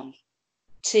swiftly on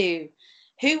to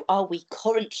who are we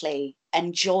currently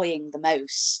enjoying the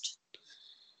most?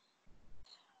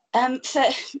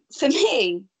 For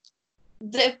me,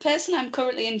 the person I'm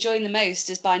currently enjoying the most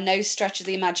is by no stretch of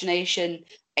the imagination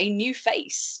a new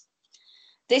face.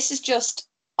 This is just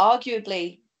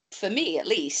arguably, for me at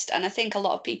least, and I think a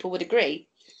lot of people would agree,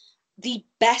 the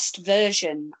best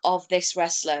version of this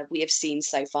wrestler we have seen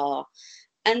so far.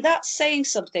 And that's saying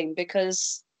something,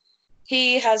 because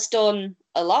he has done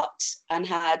a lot and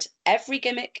had every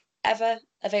gimmick ever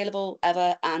available,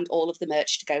 ever, and all of the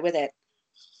merch to go with it.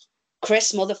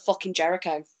 Chris motherfucking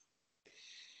Jericho.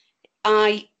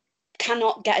 I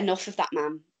cannot get enough of that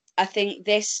man. I think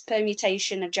this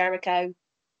permutation of Jericho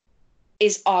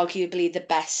is arguably the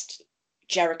best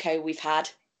Jericho we've had.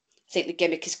 I think the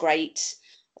gimmick is great.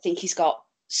 I think he's got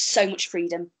so much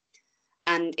freedom,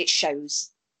 and it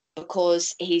shows,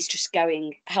 because he's just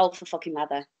going hell for fucking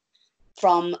leather.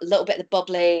 From a little bit of the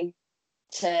bubbly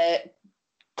to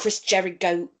Chris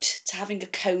Jericho to having a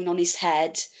cone on his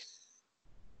head.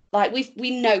 Like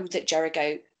we know that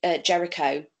Jericho, that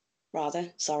Jericho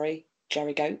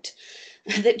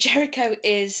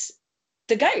is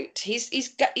the GOAT.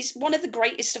 He's one of the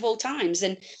greatest of all times,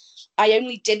 and I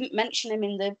only didn't mention him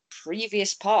in the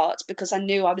previous part because I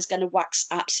knew I was going to wax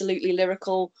absolutely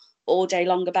lyrical all day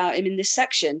long about him in this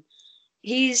section.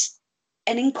 He's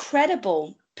an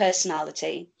incredible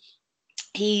personality.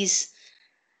 He's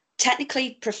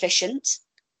technically proficient.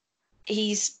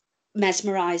 He's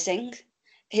mesmerizing.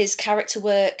 His character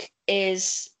work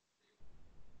is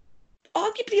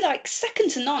arguably like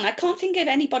second to none. I can't think of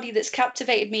anybody that's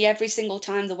captivated me every single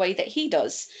time the way that he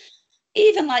does.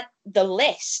 Even like The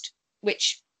List,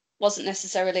 which wasn't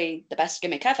necessarily the best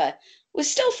gimmick ever,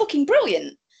 was still fucking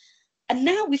brilliant. And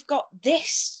now we've got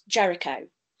this Jericho.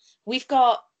 We've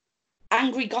got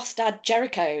Angry Goth Dad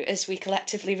Jericho, as we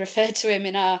collectively refer to him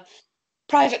in our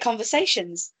private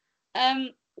conversations,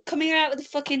 coming out with a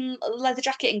fucking leather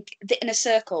jacket in a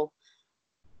circle.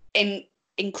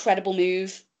 Incredible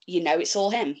move. You know, it's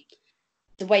all him.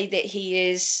 The way that he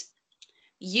is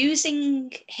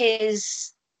using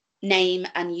his name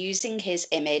and using his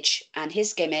image and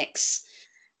his gimmicks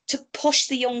to push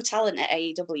the young talent at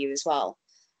AEW as well.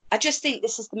 I just think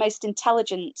this is the most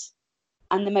intelligent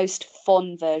and the most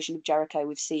fun version of Jericho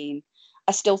we've seen.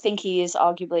 I still think he is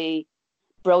arguably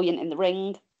brilliant in the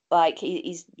ring. Like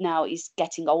he's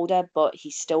getting older, but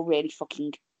he's still really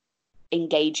fucking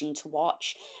engaging to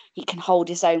watch. He can hold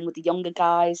his own with the younger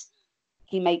guys.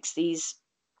 He makes the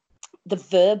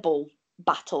verbal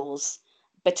battles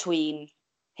between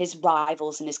his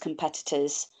rivals and his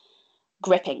competitors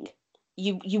gripping.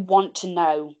 You want to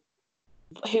know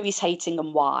who he's hating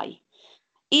and why.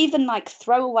 Even like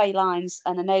throwaway lines,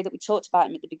 and I know that we talked about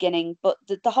him at the beginning, but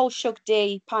the whole Shug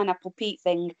D, Pineapple Pete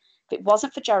thing, if it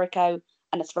wasn't for Jericho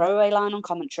and a throwaway line on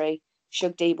commentary,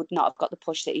 Shug D would not have got the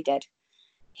push that he did.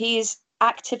 He is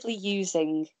actively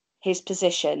using his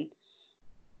position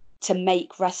to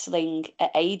make wrestling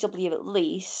at AEW at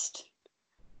least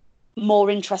more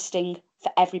interesting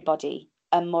for everybody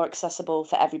and more accessible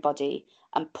for everybody,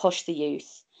 and push the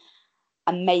youth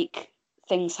and make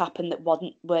things happen that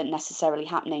weren't necessarily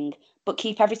happening, but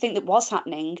keep everything that was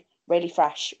happening really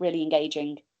fresh, really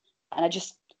engaging. And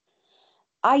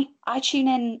I tune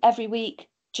in every week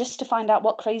just to find out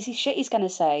what crazy shit he's going to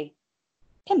say.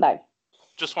 Kimbo.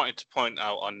 Just wanted to point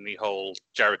out on the whole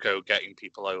Jericho getting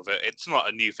people over. It's not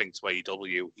a new thing to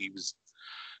AEW.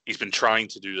 He's been trying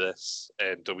to do this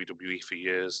in WWE for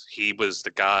years. He was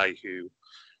the guy who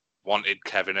wanted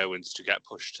Kevin Owens to get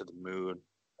pushed to the moon.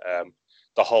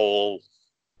 The whole,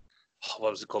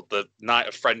 what was it called? The Night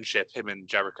of Friendship him and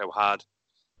Jericho had.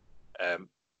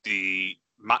 The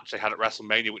match they had at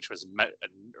WrestleMania, which was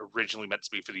originally meant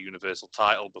to be for the Universal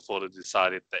title, before they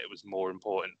decided that it was more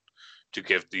important to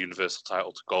give the Universal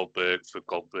title to Goldberg for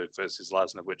Goldberg versus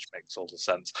Lesnar, which makes all the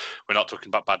sense. We're not talking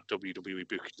about bad WWE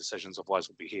booking decisions, otherwise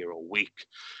we'll be here all week.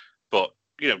 But,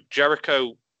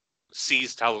 Jericho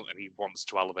sees talent and he wants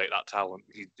to elevate that talent.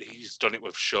 He's done it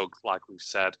with Shug, like we've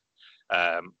said.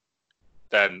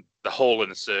 Then the whole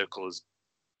Inner Circle is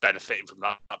benefiting from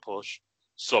that push.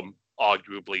 Some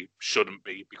arguably shouldn't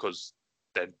be because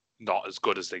they're not as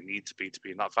good as they need to be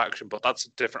in that faction, but that's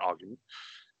a different argument.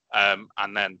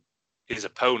 And then his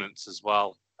opponents as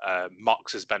well.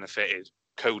 Mox has benefited,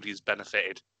 Cody's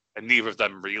benefited, and neither of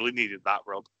them really needed that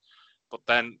rub. But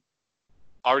then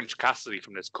Orange Cassidy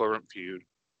from this current feud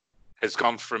has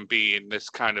gone from being this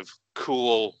kind of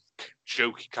cool,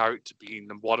 jokey character to being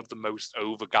one of the most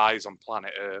over guys on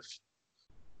planet Earth.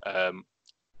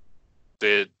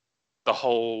 The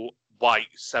whole white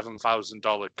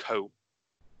 $7,000 coat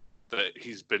that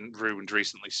he's been ruined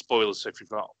recently. Spoilers if you're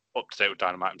not up to date with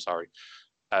Dynamite, I'm sorry.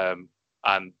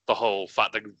 And the whole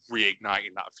fact that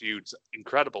reigniting that feud's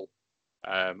incredible.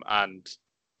 And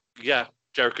yeah,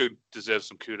 Jericho deserves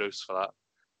some kudos for that.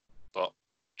 But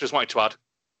just wanted to add,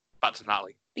 back to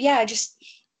Natalie. Yeah,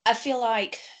 I feel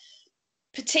like,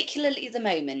 particularly at the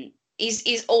moment,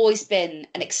 he's always been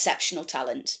an exceptional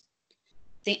talent.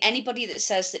 I think anybody that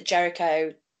says that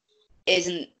Jericho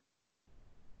isn't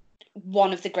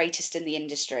one of the greatest in the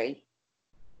industry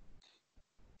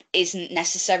isn't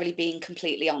necessarily being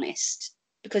completely honest,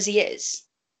 because he is.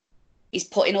 He's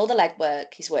put in all the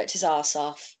legwork. He's worked his arse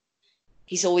off.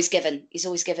 He's always given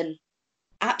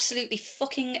absolutely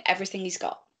fucking everything he's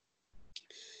got.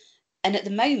 And at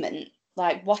the moment,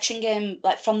 like watching him,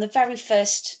 like from the very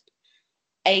first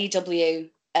AEW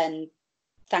and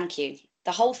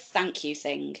the whole thank you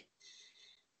thing,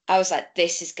 I was like,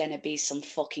 this is going to be some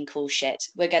fucking cool shit.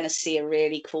 We're going to see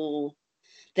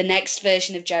the next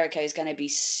version of Jericho is going to be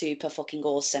super fucking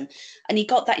awesome. And he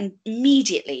got that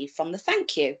immediately from the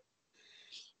thank you.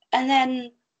 And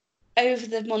then over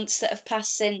the months that have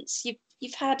passed since,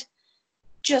 you've had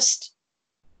just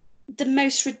the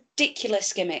most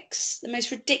ridiculous gimmicks, the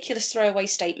most ridiculous throwaway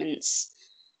statements,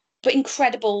 but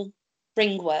incredible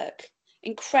ring work,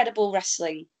 incredible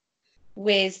wrestling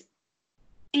with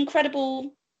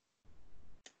incredible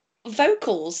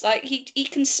vocals. Like he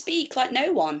can speak like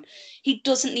no one. He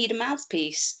doesn't need a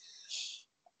mouthpiece.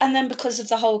 And then because of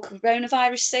the whole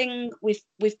coronavirus thing,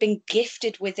 we've been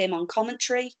gifted with him on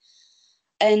commentary.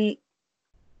 And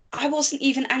I wasn't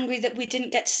even angry that we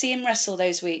didn't get to see him wrestle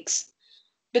those weeks,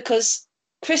 because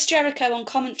Chris Jericho on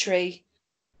commentary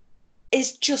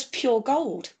is just pure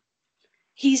gold.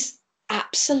 He's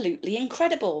absolutely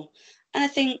incredible. And I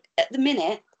think at the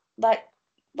minute,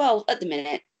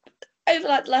 over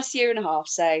like the last year and a half,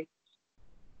 say,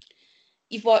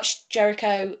 you've watched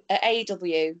Jericho at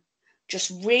AEW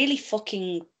just really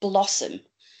fucking blossom,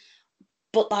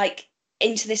 but like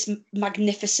into this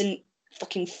magnificent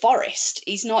fucking forest.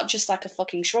 He's not just like a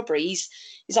fucking shrubbery. He's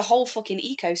a whole fucking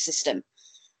ecosystem.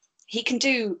 He can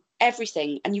do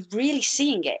everything, and you're really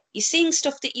seeing it. You're seeing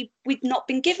stuff that we'd not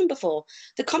been given before.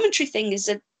 The commentary thing is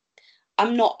that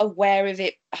I'm not aware of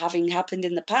it having happened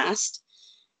in the past,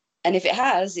 and if it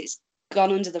has, it's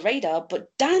gone under the radar.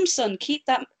 But damn, son, keep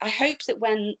that. I hope that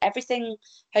when everything,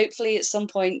 hopefully at some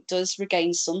point, does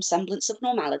regain some semblance of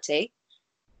normality,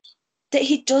 that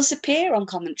he does appear on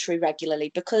commentary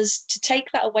regularly, because to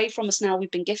take that away from us now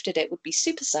we've been gifted it would be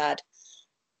super sad.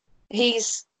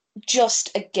 He's just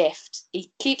a gift.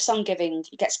 He keeps on giving.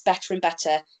 He gets better and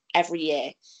better every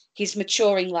year. He's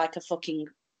maturing like a fucking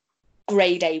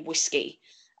grade A whiskey.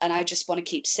 And I just want to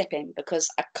keep sipping, because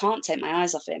I can't take my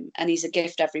eyes off him. And he's a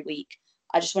gift every week.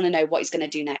 I just want to know what he's going to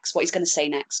do next, what he's going to say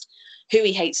next, who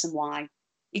he hates and why.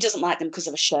 He doesn't like them because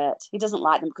of a shirt. He doesn't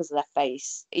like them because of their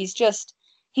face. He's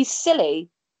silly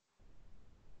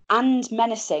and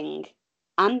menacing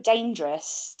and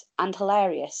dangerous and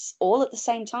hilarious all at the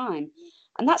same time.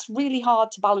 And that's really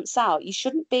hard to balance out. You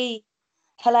shouldn't be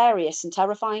hilarious and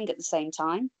terrifying at the same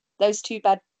time. Those two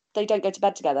they don't go to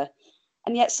bed together.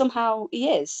 And yet somehow he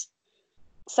is.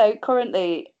 So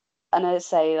currently, and I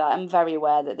say that I'm very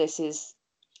aware that this is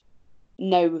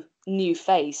no new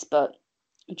face, but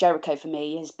Jericho for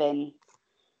me has been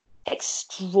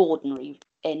extraordinary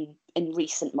in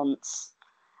recent months.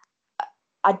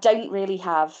 I don't really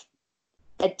have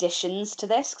additions to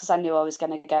this, because I knew I was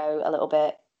going to go a little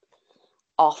bit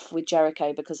off with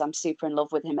Jericho, because I'm super in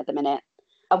love with him at the minute.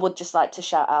 I would just like to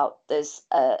shout out, there's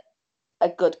a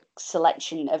good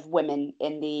selection of women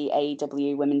in the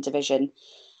AEW women division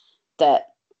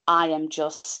that I am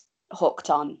just hooked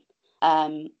on.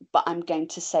 But I'm going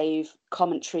to save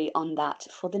commentary on that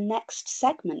for the next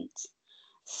segment.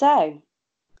 So,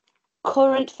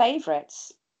 current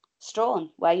favourites. Strawn,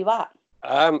 where you at?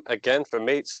 Again, for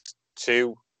me, it's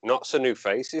two not so new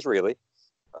faces, really.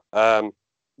 But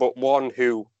one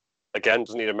who, again,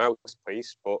 doesn't need a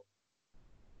mouthpiece, but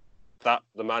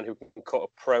the man who can cut a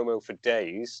promo for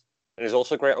days and is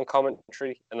also great on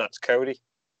commentary, and that's Cody.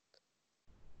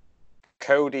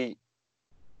 Cody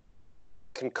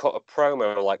can cut a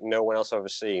promo like no one else I've ever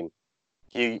seen.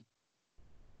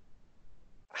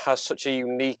 has such a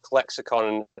unique lexicon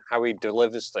and how he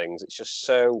delivers things. It's just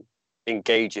so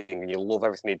engaging, and you love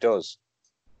everything he does.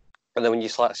 And then when you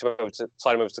slide him over to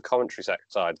the commentary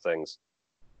side of things,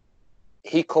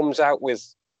 he comes out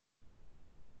with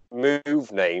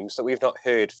move names that we've not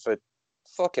heard for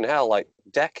fucking hell, like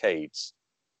decades.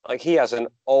 Like, he has an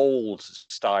old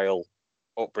style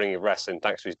upbringing of wrestling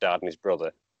thanks to his dad and his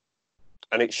brother.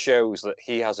 And it shows that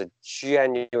he has a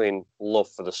genuine love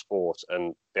for the sport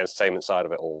and the entertainment side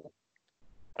of it all.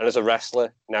 And as a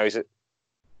wrestler, now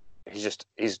he's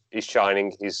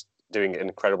shining. He's doing an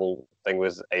incredible thing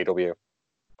with AEW.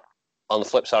 On the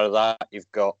flip side of that,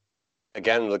 you've got,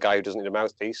 again, the guy who doesn't need a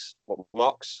mouthpiece,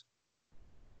 Mox.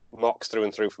 Mox through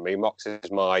and through for me. Mox is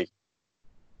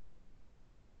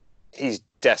he's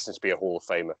destined to be a Hall of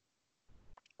Famer,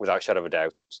 without a shadow of a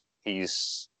doubt.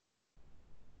 He's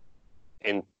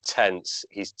intense.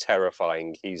 He's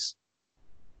terrifying. He's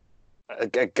a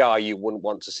guy you wouldn't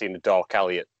want to see in a dark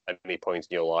alley at any point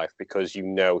in your life, because you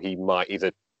know he might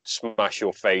either smash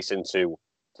your face into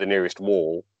the nearest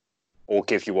wall or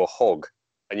give you a hug,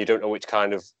 and you don't know which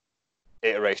kind of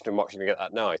iteration of Mox you're going to get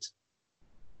that night.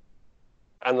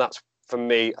 And that's, for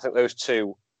me, I think those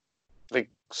two, they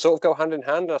sort of go hand in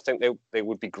hand, and I think they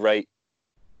would be great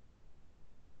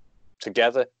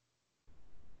together,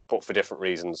 but for different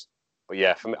reasons. But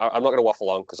yeah, for me, I'm not going to waffle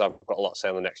on because I've got a lot to say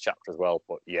on the next chapter as well.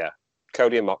 But yeah,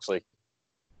 Cody and Moxley,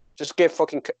 just give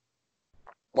fucking...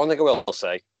 One thing I will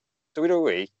say,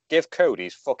 WWE, give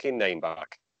Cody's fucking name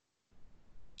back.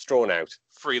 Strawn out.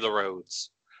 Free the roads.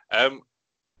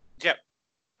 Yeah,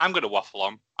 I'm going to waffle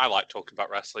on. I like talking about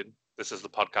wrestling. This is the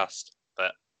podcast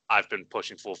that I've been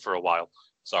pushing for a while.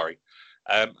 Sorry.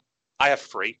 I have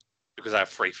free, because I have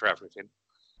free for everything.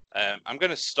 I'm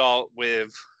going to start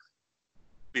with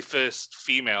the first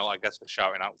female, I guess, we're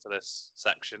shouting out for this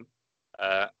section,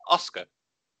 Asuka.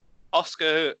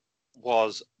 Asuka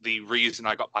was the reason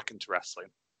I got back into wrestling.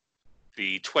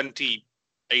 The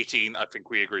 2018, I think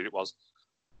we agreed it was,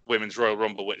 Women's Royal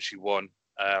Rumble, which she won.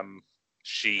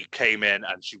 She came in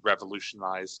and she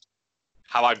revolutionized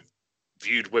how I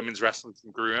viewed women's wrestling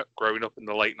from growing up in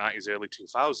the late 90s, early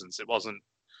 2000s. It wasn't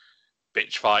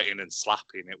bitch fighting and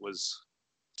slapping. It was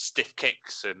stiff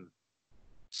kicks and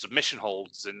submission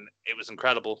holds, and it was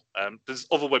incredible. There's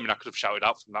other women I could have shouted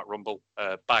out from that Rumble.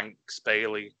 Banks,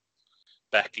 Bayley,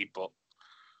 Becky, but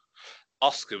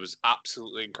Asuka was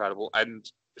absolutely incredible,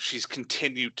 and she's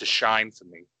continued to shine for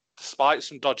me. Despite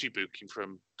some dodgy booking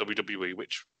from WWE,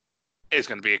 which is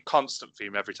going to be a constant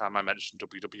theme every time I mention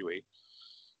WWE,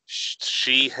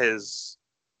 she has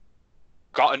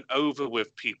gotten over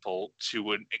with people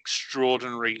to an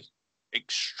extraordinary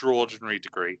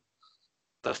degree.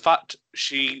 The fact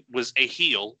she was a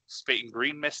heel, spitting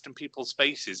green mist in people's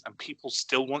faces, and people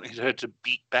still wanted her to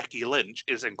beat Becky Lynch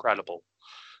is incredible.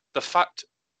 The fact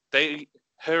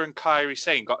her and Kairi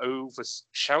Sane got over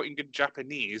shouting in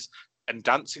Japanese and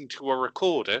dancing to a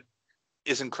recorder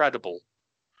is incredible.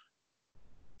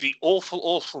 The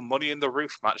awful Money in the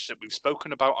Roof match that we've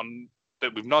spoken about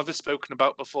that we've never spoken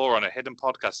about before on a hidden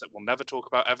podcast that we'll never talk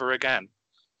about ever again.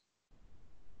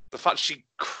 The fact she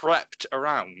crept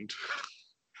around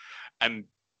and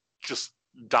just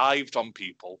dived on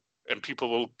people, and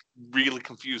people were really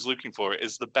confused looking for it,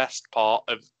 is the best part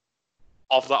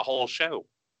of that whole show.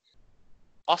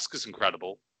 Asuka's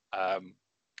incredible,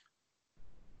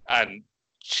 and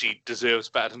she deserves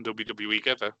better than WWE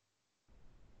give her.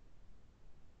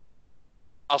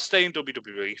 I'll stay in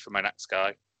WWE for my next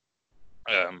guy,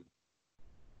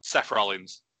 Seth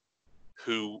Rollins,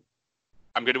 who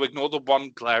I'm going to ignore the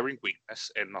one glaring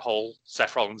weakness in the whole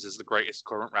Seth Rollins is the greatest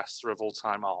current wrestler of all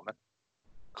time armor,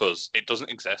 because it doesn't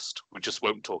exist. We just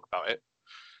won't talk about it.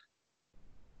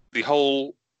 The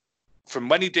whole, from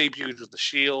when he debuted with the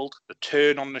Shield, the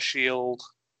turn on the Shield,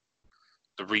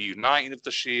 the reuniting of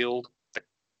the Shield, the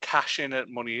cash in at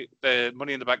the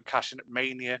Money in the Bank cash in at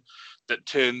Mania, that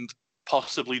turned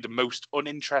possibly the most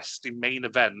uninteresting main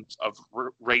event of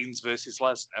Reigns versus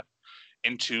Lesnar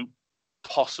into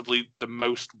possibly the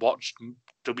most watched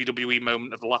WWE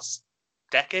moment of the last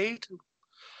decade,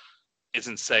 is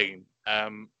insane.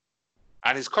 And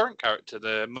his current character,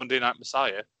 the Monday Night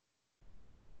Messiah,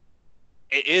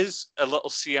 it is a little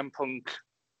CM Punk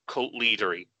cult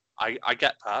leadery. I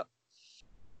get that.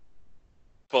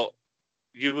 But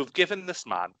you have given this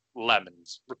man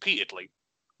lemons repeatedly.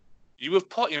 You have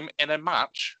put him in a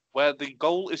match where the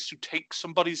goal is to take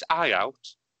somebody's eye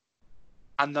out,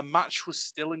 and the match was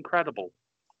still incredible.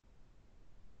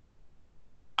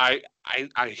 I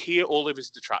hear all of his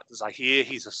detractors. I hear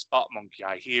he's a spot monkey.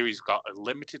 I hear he's got a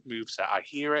limited moveset. I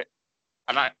hear it,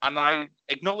 and I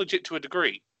acknowledge it to a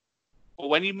degree. But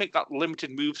when you make that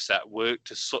limited moveset work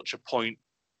to such a point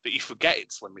that you forget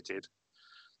it's limited,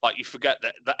 like you forget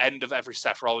that the end of every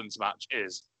Seth Rollins match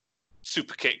is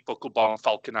super kick, buckle bomb,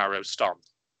 Falcon Arrow, stomp.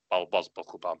 Well, it was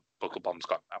buckle bomb. Buckle bomb's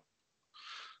gone now.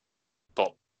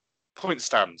 But point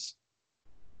stands.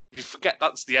 You forget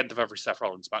that's the end of every Seth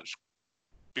Rollins match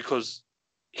because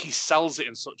he sells it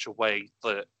in such a way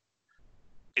that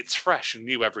it's fresh and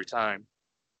new every time.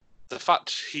 The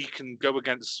fact he can go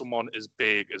against someone as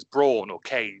big as Braun or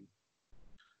Kane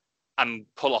and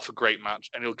pull off a great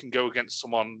match, and he can go against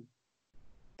someone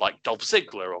like Dolph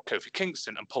Ziggler or Kofi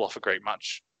Kingston and pull off a great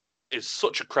match, is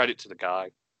such a credit to the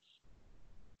guy.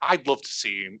 I'd love to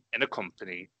see him in a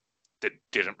company that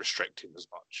didn't restrict him as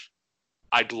much.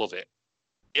 I'd love it.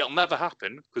 It'll never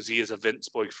happen because he is a Vince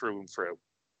boy through and through.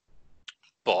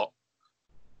 But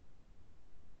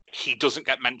he doesn't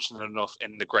get mentioned enough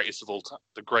in the greatest of all time,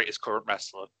 the greatest current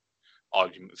wrestler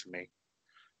argument for me.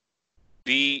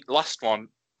 The last one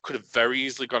could have very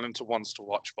easily gone into ones to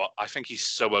watch, but I think he's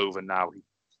so over now.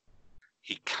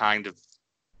 He kind of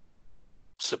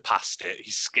surpassed it.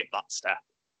 He skipped that step.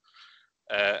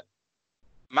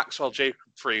 Maxwell Jacob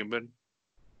Freeman,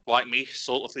 like me,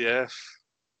 salt of the earth,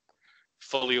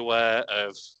 fully aware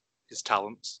of his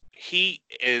talents. He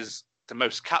is the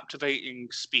most captivating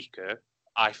speaker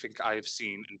I think I have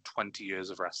seen in 20 years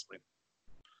of wrestling.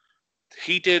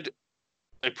 He did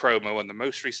a promo on the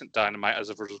most recent Dynamite as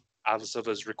of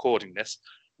us recording this,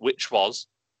 which was,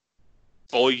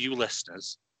 for you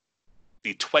listeners,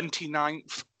 the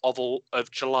 29th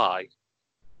of July.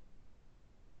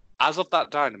 As of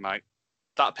that Dynamite,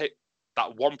 that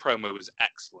one promo was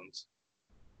excellent.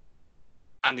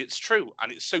 And it's true,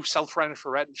 and it's so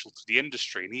self-referential to the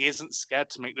industry, and he isn't scared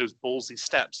to make those ballsy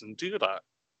steps and do that.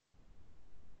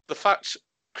 The fact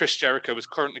Chris Jericho is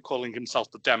currently calling himself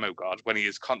the Demo God when he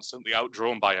is constantly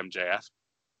outdrawn by MJF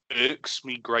irks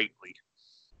me greatly.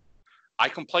 I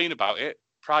complain about it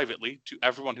privately to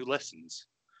everyone who listens.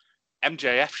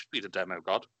 MJF should be the Demo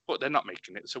God, but they're not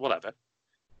making it, so whatever.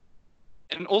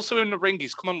 And also in the ring,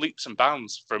 he's come on leaps and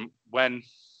bounds from when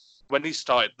he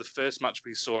started the first match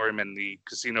we saw him in the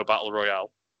Casino Battle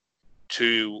Royale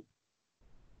to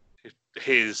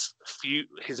his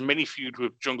mini feud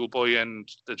with Jungle Boy and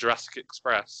the Jurassic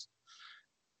Express.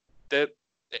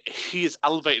 He has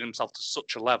elevated himself to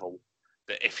such a level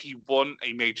that if he won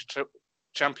a major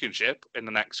championship in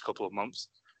the next couple of months,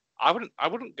 I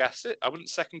wouldn't guess it. I wouldn't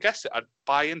second guess it. I'd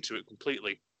buy into it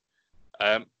completely.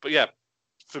 But yeah,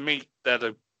 for me, they're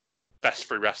the best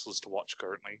three wrestlers to watch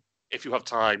currently. If you have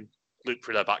time, look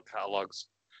through their back catalogs.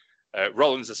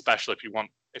 Rollins, especially if you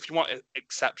want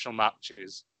exceptional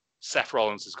matches. Seth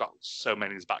Rollins has got so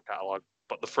many in his back catalogue,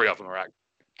 but the three of them are out.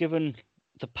 Given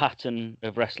the pattern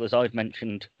of wrestlers I've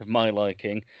mentioned of my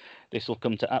liking, this will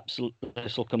come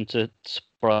to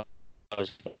surprise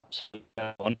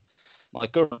one.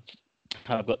 I've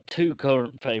got two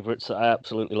current favourites that I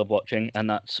absolutely love watching, and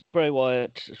that's Bray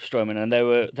Wyatt, Strowman, and they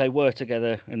were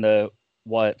together in the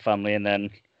Wyatt family, and then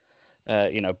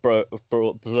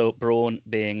Braun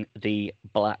being the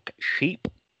black sheep.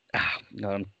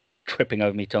 I'm tripping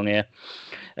over my tongue here,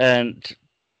 and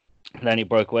then he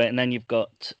broke away, and then he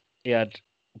had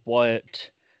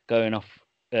Wyatt going off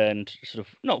and sort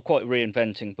of not quite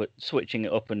reinventing, but switching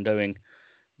it up and doing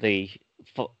the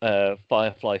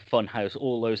Firefly Funhouse,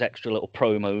 all those extra little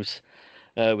promos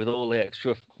with all the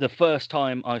extra. The first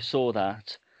time I saw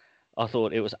that, I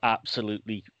thought it was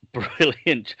absolutely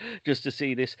brilliant just to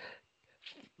see this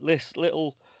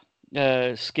little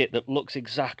skit that looks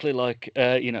exactly like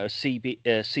CBeebies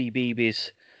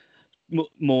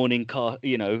morning car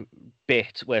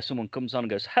bit where someone comes on and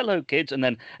goes, "Hello kids," and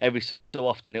then every so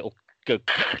often it'll go,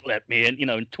 "Let me in,"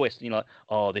 and twist, and you're like,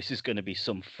 "Oh, this is going to be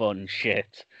some fun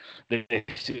shit.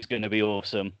 This is going to be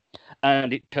awesome."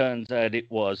 And it turns out it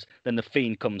was. Then the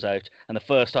Fiend comes out, and the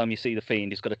first time you see the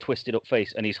Fiend, he's got a twisted up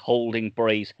face, and he's holding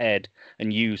Bray's head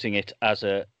and using it as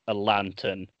a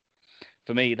lantern.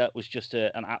 For me, that was just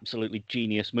an absolutely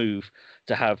genius move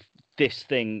to have this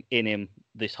thing in him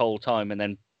this whole time, and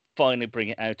then finally bring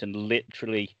it out and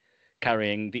literally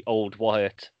carrying the old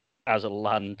Wyatt as a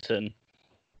lantern.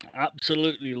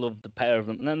 Absolutely love the pair of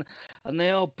them, and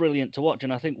they are brilliant to watch.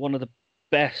 And I think one of the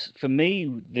best, for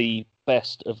me, the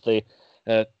best of the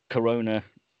Corona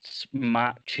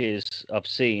matches I've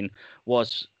seen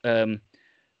was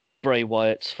Bray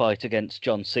Wyatt's fight against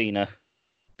John Cena.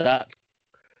 That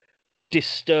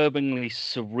disturbingly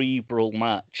cerebral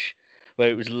match where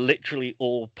it was literally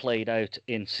all played out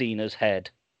in Cena's head.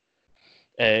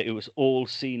 It was all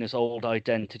Cena's old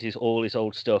identities, all his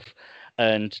old stuff,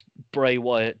 and Bray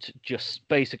Wyatt just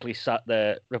basically sat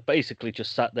there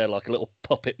like a little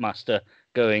puppet master,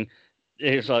 going,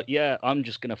 "It's like, yeah, I'm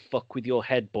just gonna fuck with your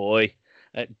head, boy."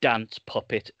 Dance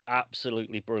puppet,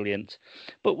 absolutely brilliant.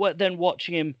 But then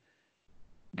watching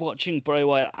Bray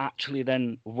Wyatt actually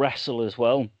then wrestle as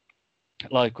well,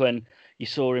 like when you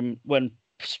saw him when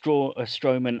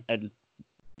Strowman and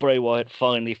Bray Wyatt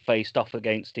finally faced off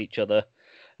against each other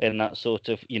in that sort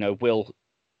of, will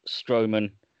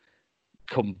Strowman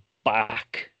come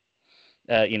back?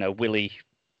 Will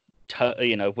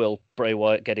Bray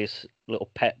Wyatt get his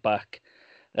little pet back?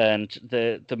 And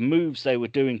the moves they were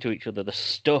doing to each other, the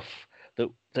stuff that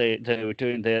they were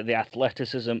doing, the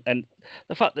athleticism, and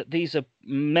the fact that these are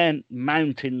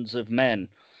mountains of men,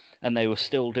 and they were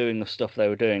still doing the stuff they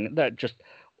were doing. That just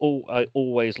I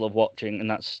always love watching, and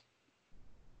that's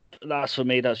for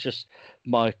me. That's just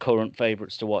my current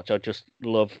favourites to watch. I just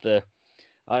love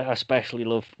I especially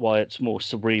love Wyatt's more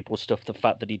cerebral stuff. The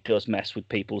fact that he does mess with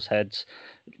people's heads.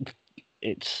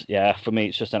 For me,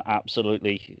 it's just an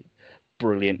absolutely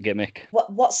brilliant gimmick.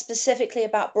 What specifically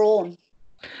about Braun?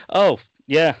 Oh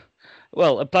yeah,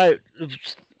 well about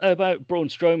Braun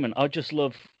Strowman, I just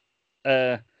love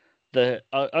I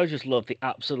just love the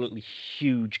absolutely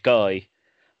huge guy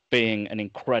being an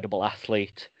incredible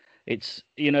athlete. It's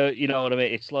you know what I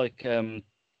mean. It's like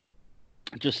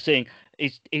just seeing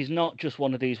he's not just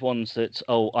one of these ones that's,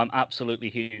 oh, I'm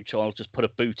absolutely huge, so I'll just put a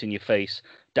boot in your face,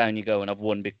 down you go, and I've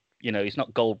won. He's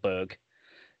not Goldberg.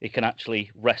 He can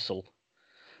actually wrestle.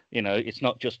 It's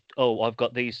not just, oh, I've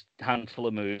got these handful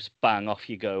of moves, bang, off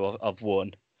you go, I've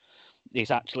won.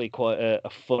 He's actually quite a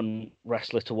fun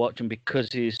wrestler to watch, and because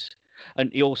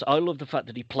I love the fact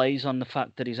that he plays on the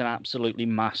fact that he's an absolutely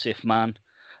massive man,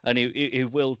 and he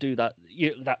will do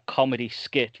that comedy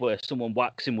skit where someone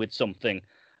whacks him with something,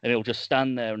 and he'll just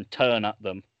stand there and turn at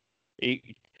them.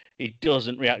 He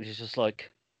doesn't react. He's just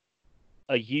like,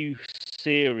 are you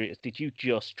serious? Did you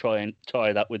just try and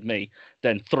tie that with me?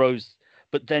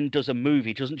 But then does a move.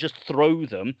 He doesn't just throw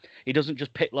them. He doesn't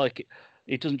just pick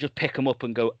them up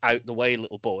and go, out the way,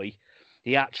 little boy.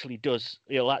 He actually does.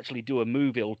 He'll actually do a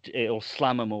move. He'll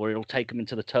slam him, or he'll take him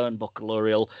into the turnbuckle, or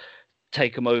he'll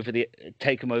take him over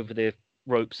the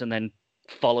ropes and then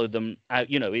follow them out.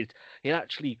 He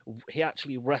actually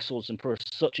wrestles, and for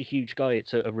such a huge guy,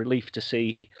 it's a relief to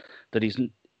see that he's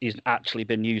actually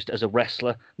been used as a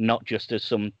wrestler, not just as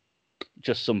some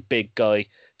big guy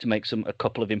to make a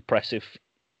couple of impressive,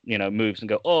 moves and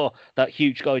go, oh, that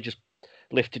huge guy just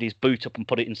lifted his boot up and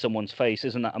put it in someone's face.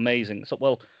 Isn't that amazing? So,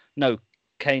 well, no,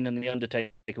 Kane and The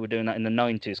Undertaker were doing that in the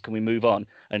 90s. Can we move on?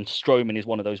 And Strowman is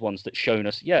one of those ones that's shown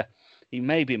us, yeah, he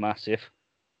may be massive,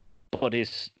 but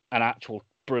is an actual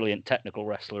brilliant technical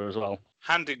wrestler as well.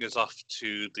 Handing us off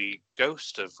to the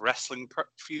ghost of wrestling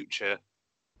future,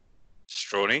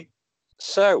 Strawny.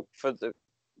 So, for the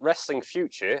wrestling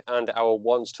future and our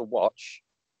ones to watch,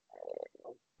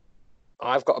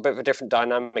 I've got a bit of a different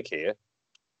dynamic here.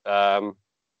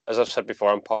 As I've said before,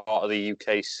 I'm part of the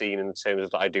UK scene in terms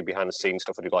of that I do behind the scenes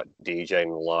stuff. I do like DJing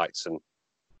and lights and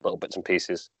little bits and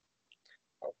pieces.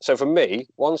 So for me,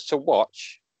 ones to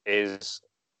watch is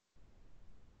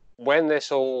when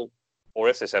this all, or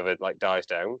if this ever dies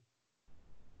down,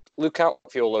 look out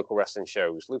for your local wrestling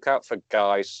shows. Look out for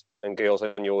guys and girls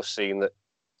in your scene that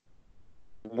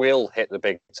will hit the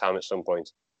big time at some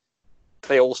point.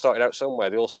 They all started out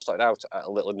somewhere. They all started out at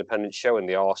a little independent show in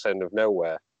the arse end of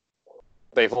nowhere.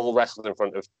 They've all wrestled in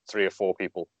front of 3 or 4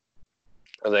 people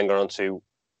and then gone on to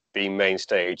be main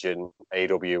stage in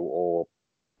AEW or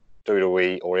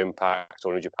WWE or Impact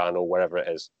or New Japan or wherever it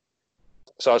is.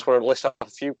 So I just want to list off a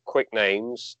few quick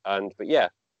names. But yeah,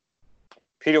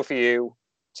 PWU,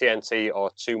 TNT are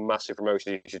 2 massive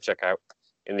promotions you should check out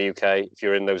in the UK if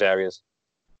you're in those areas.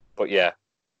 But yeah,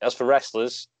 as for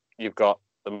wrestlers, you've got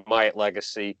the Myatt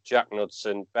Legacy, Jack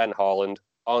Knudsen, Ben Harland,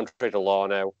 Andre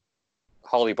Delano,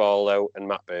 Holly Barlow, and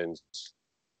Matt Burns.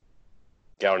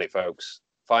 Get on it, folks.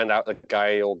 Find out the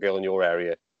guy or girl in your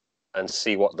area and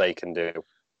see what they can do.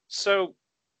 So,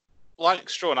 like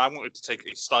Strawn, I wanted to take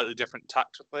a slightly different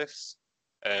tact with this.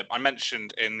 I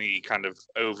mentioned in the kind of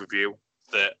overview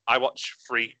that I watch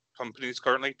 3 companies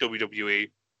currently,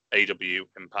 WWE, AEW,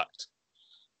 Impact.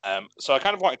 So I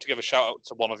kind of wanted to give a shout out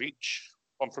to one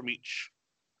from each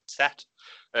set.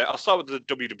 I'll start with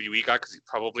the WWE guy because he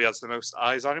probably has the most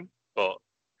eyes on him, but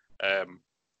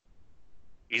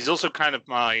he's also kind of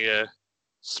my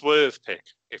swerve pick,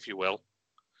 if you will.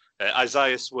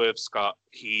 Isaiah Swerve Scott,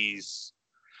 he's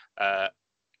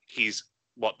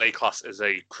what they class as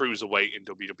a cruiserweight in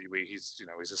WWE. He's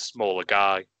a smaller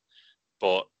guy,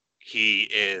 but he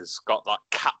is got that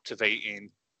captivating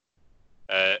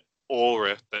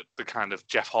aura that the kind of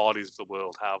Jeff Hardys of the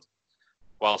world have,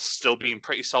 while still being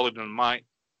pretty solid in the mic.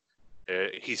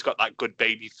 He's got that good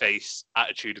baby face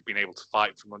attitude of being able to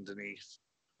fight from underneath.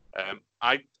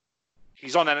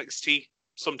 He's on NXT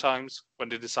sometimes when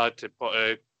they decide to put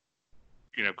a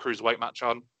cruiserweight match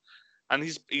on, and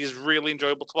he's really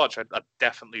enjoyable to watch. I'd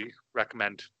definitely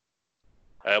recommend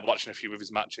watching a few of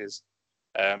his matches.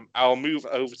 I'll move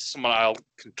over to someone I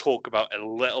can talk about a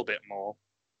little bit more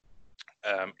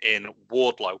in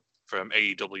Wardlow from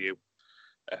AEW.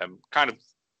 Kind of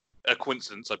a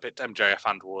coincidence, I picked MJF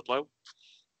and Wardlow.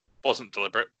 Wasn't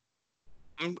deliberate.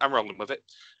 I'm rolling with it.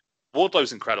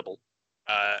 Wardlow's incredible.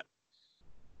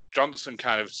 Johnson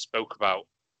kind of spoke about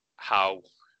how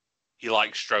he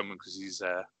likes Strowman because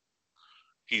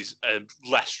he's a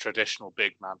less traditional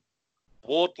big man.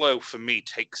 Wardlow, for me,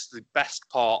 takes the best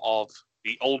part of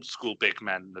the old school big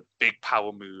men, the big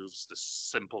power moves, the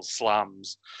simple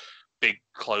slams, big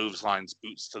clotheslines,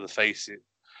 boots to the face,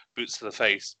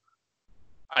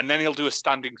 and then he'll do a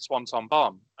standing swanton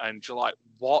bomb, and you're like,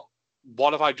 what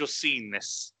have I just seen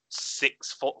this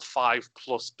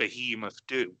 6'5" behemoth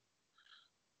do?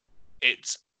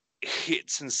 It's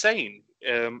insane.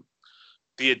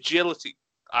 The agility.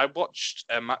 I watched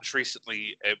a match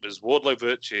recently. It was Wardlow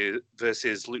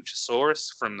versus Luchasaurus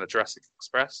from the Jurassic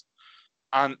Express,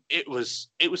 and it was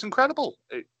incredible.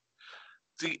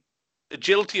 The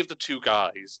agility of the two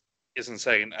guys is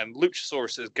insane, and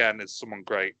Luchasaurus again is someone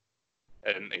great,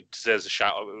 and it deserves a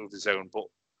shout out of his own. But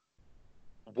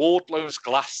Wardlow's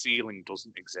glass ceiling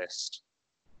doesn't exist.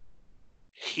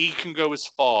 He can go as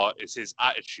far as his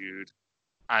attitude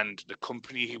and the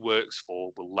company he works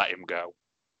for will let him go.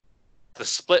 The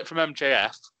split from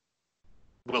MJF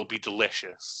will be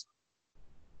delicious.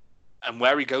 And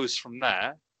where he goes from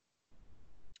there,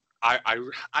 I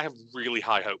have really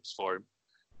high hopes for him.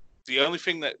 The only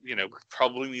thing that,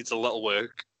 probably needs a little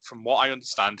work, from what I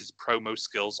understand, his promo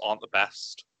skills aren't the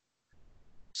best.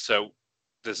 So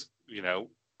there's,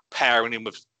 pairing him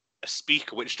with a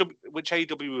speaker, which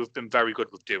AEW have been very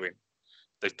good with doing.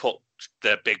 They've put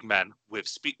their big men with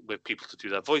people to do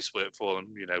their voice work for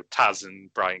them. Taz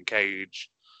and Brian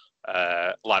Cage,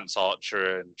 Lance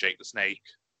Archer and Jake the Snake.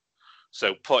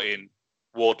 So putting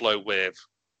Wardlow with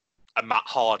a Matt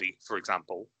Hardy, for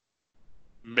example,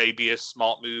 may be a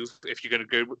smart move if you're going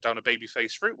to go down a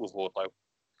babyface route with Wardlow.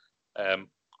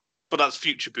 But that's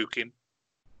future booking.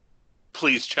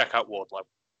 Please check out Wardlow.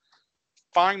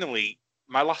 Finally,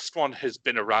 my last one has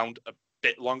been around a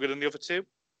bit longer than the other two.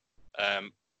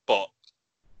 But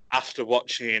after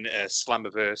watching a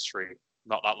Slammiversary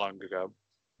not that long ago,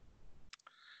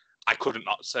 I couldn't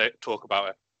not talk about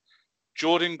it.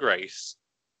 Jordynne Grace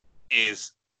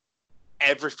is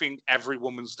everything every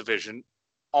woman's division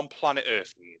on planet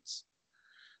Earth needs.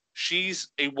 She's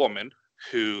a woman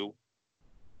who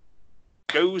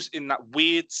goes in that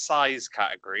weird size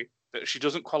category that she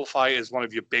doesn't qualify as one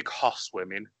of your big hoss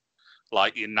women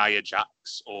like your Nia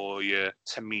Jax or your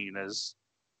Taminas.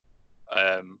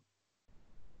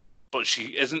 But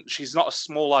she's not a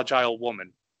small, agile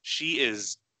woman. She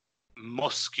is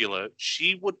muscular.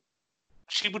 She would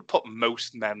put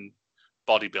most men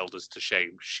bodybuilders to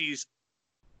shame. She's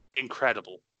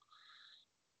incredible.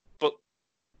 But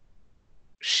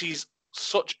she's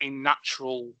such a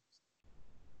natural,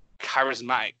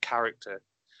 charismatic character.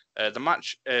 The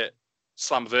match at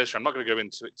Slammiversary, I'm not going to go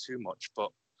into it too much, but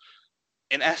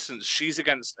in essence, she's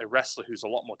against a wrestler who's a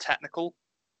lot more technical,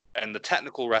 and the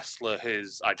technical wrestler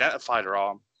has identified her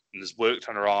arm and has worked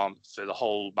on her arm for the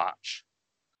whole match.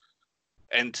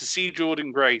 And to see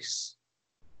Jordynne Grace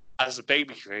as a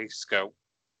babyface go,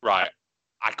 right,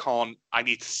 I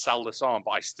need to sell this arm,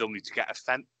 but I still need to get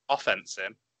offense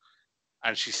in.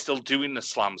 And she's still doing the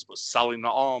slams, but selling the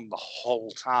arm the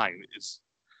whole time.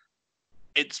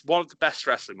 It's one of the best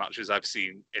wrestling matches I've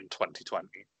seen in 2020.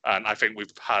 And I think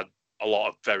we've had a lot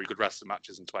of very good wrestling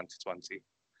matches in 2020.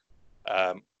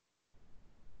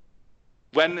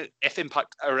 If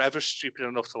Impact are ever stupid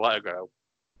enough to let her go,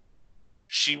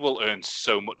 she will earn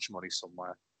so much money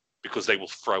somewhere because they will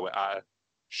throw it at her.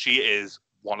 She is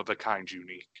one of a kind,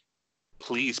 unique.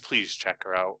 Please check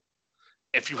her out.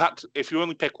 If you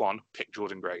only pick one, pick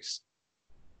Jordynne Grace.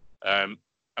 I'm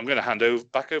going to hand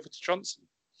back over to Johnson.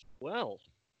 Well,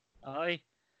 I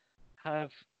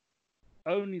have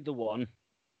only the one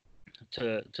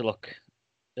to look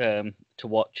to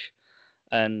watch,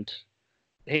 and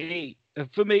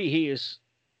for me he is,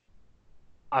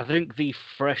 I think, the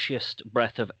freshest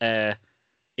breath of air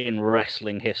in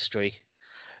wrestling history.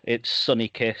 It's Sonny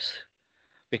Kiss,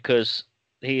 because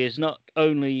he is not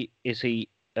only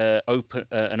an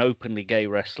openly gay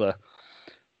wrestler,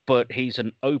 but he's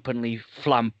an openly,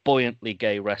 flamboyantly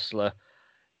gay wrestler,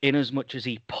 in as much as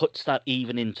he puts that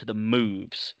even into the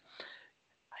moves.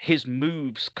 His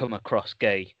moves come across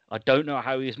gay. I don't know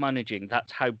how he's managing.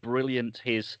 That's how brilliant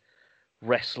his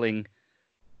wrestling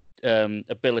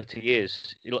ability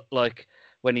is. Like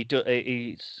when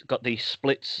he's got the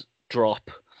splits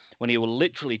drop, when he will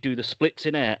literally do the splits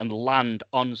in air and land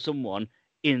on someone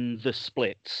in the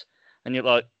splits. And you're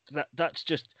like, that's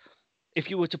just, if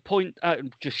you were to point out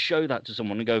and just show that to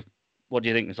someone and go, what do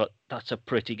you think? It's like, that's a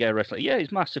pretty gay wrestler. Yeah,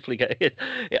 he's massively gay.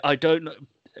 I don't know.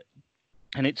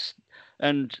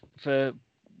 And for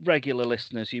regular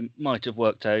listeners, you might have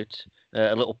worked out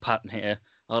a little pattern here.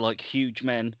 I like huge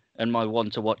men, and my one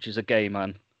to watch is a gay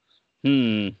man.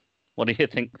 What do you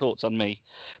think? Thoughts on me?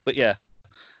 But yeah,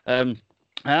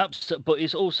 but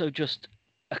he's also just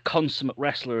a consummate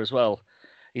wrestler as well.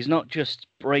 He's not just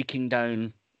breaking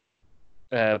down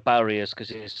barriers because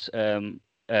he's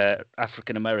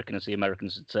African American, as the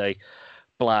Americans would say,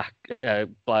 black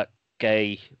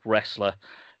gay wrestler.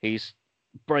 He's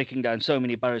breaking down so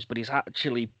many barriers, but he's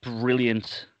actually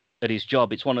brilliant at his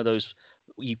job. It's one of those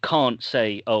you can't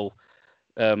say, for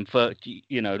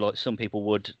like some people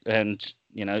would, and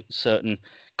certain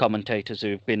commentators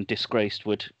who've been disgraced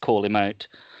would call him out.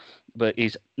 But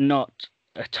he's not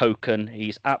a token.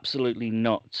 He's absolutely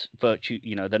not virtue.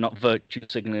 They're not virtue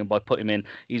signaling by putting him in.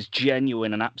 He's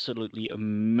genuine and absolutely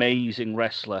amazing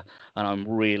wrestler, and I'm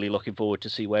really looking forward to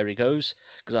see where he goes,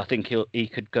 because I think he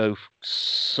could go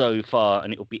so far,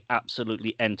 and it will be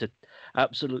absolutely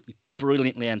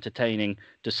brilliantly entertaining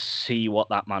to see what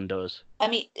that man does. I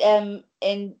mean,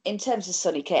 in terms of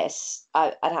Sonny Kiss,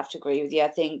 I'd have to agree with you. I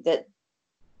think that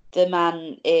the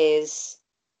man is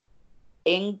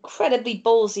incredibly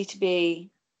ballsy to be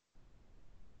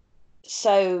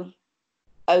so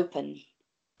open,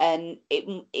 and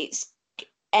it's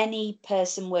any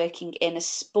person working in a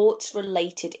sports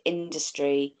related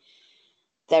industry,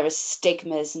 there are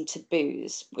stigmas and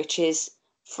taboos, which is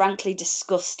frankly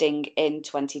disgusting in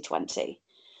 2020.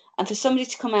 And for somebody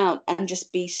to come out and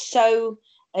just be so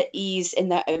at ease in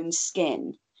their own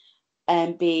skin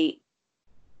and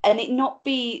it not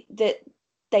be that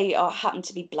they happen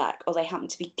to be black or they happen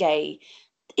to be gay.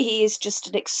 He is just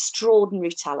an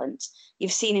extraordinary talent.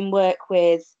 You've seen him work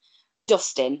with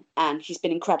Dustin, and he's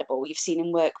been incredible. You've seen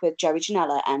him work with Joey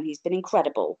Janela, and he's been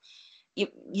incredible.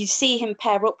 You see him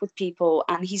pair up with people,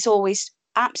 and he's always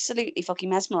absolutely fucking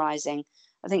mesmerising.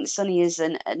 I think Sonny is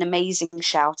an amazing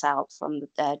shout out from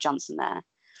Johnson there.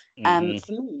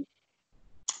 For me,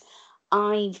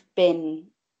 I've been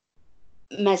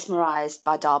mesmerised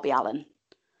by Darby Allin.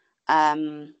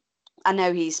 I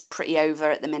know he's pretty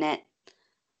over at the minute,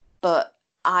 but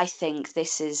I think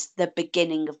this is the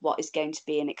beginning of what is going to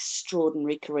be an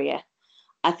extraordinary career.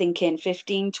 I think in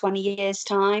 15, 20 years'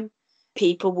 time,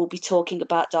 people will be talking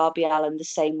about Darby Allin the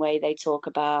same way they talk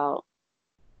about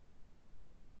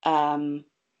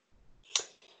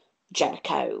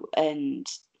Jericho and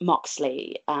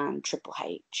Moxley and Triple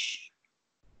H.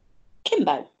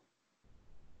 Kimbo.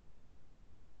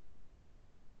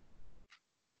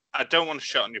 I don't want to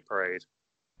shut on your parade,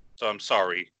 so I'm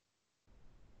sorry.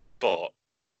 But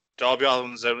Darby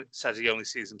Allin says he only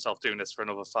sees himself doing this for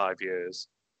another 5 years.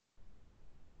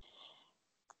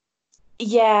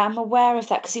 Yeah, I'm aware of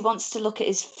that because he wants to go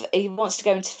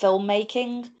into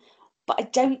filmmaking, but I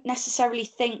don't necessarily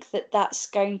think that that's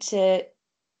going to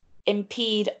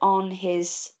impede on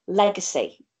his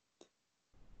legacy.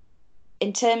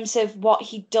 In terms of what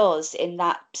he does in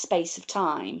that space of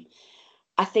time,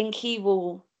 I think he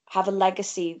will have a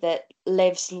legacy that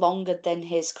lives longer than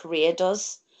his career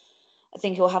does. I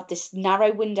think he'll have this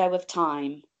narrow window of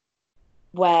time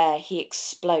where he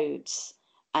explodes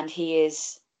and he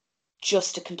is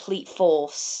just a complete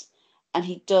force, and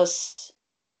he does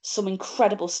some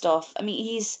incredible stuff. I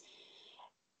mean,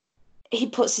 he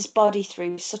puts his body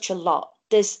through such a lot.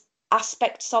 There's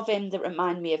aspects of him that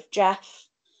remind me of Jeff,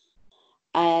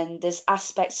 and there's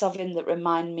aspects of him that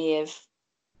remind me of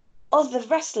other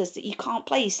wrestlers that you can't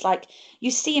place. Like,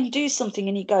 you see him do something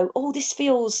and you go, oh, this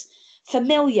feels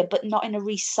familiar, but not in a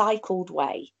recycled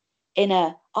way.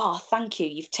 Thank you.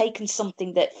 You've taken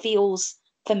something that feels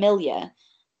familiar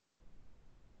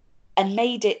and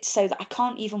made it so that I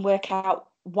can't even work out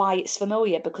why it's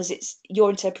familiar, because it's your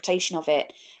interpretation of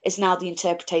it is now the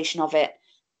interpretation of it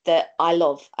that I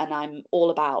love and I'm all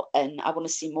about and I want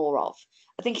to see more of.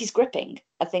 I think he's gripping.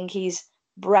 I think he's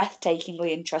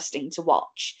breathtakingly interesting to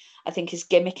watch. I think his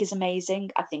gimmick is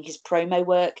amazing. I think his promo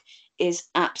work is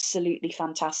absolutely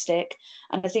fantastic.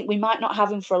 And I think we might not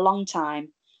have him for a long time,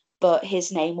 but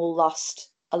his name will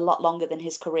last a lot longer than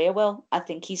his career will. I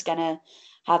think he's going to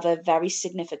have a very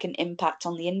significant impact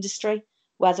on the industry,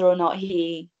 whether or not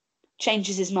he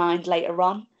changes his mind later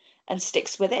on and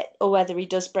sticks with it, or whether he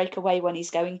does break away when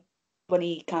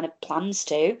he kind of plans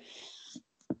to.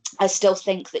 I still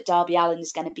think that Darby Allin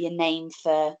is going to be a name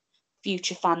for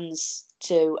future fans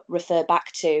to refer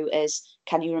back to as,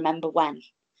 can you remember when?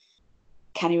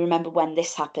 Can you remember when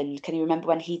this happened? Can you remember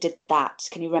when he did that?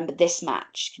 Can you remember this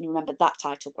match? Can you remember that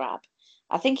title grab?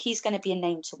 I think he's going to be a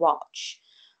name to watch.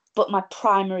 But my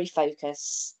primary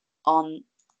focus on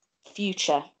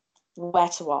future, where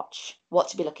to watch, what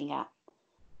to be looking at,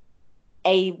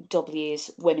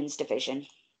 AEW's women's division.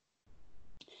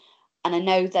 And I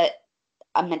know that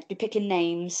I'm meant to be picking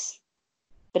names,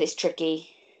 but it's tricky.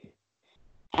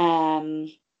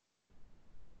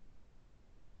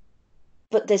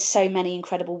 But there's so many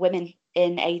incredible women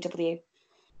in AEW.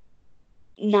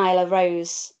 Nyla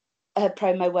Rose, her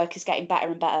promo work is getting better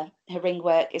and better. Her ring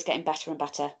work is getting better and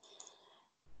better.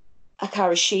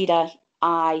 Hikaru Shida,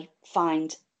 I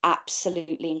find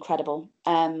absolutely incredible.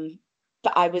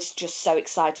 But I was just so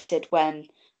excited when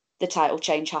the title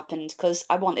change happened because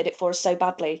I wanted it for her so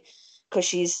badly because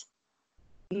she's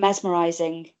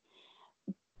mesmerizing.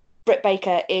 Britt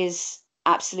Baker is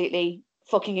absolutely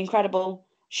fucking incredible.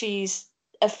 She's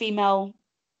a female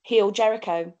heel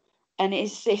Jericho, and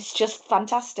it's just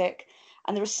fantastic.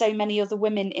 And there are so many other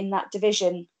women in that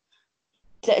division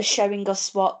that are showing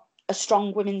us what a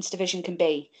strong women's division can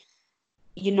be.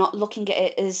 You're not looking at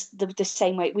it as the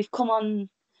same way. We've come on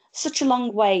such a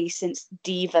long way since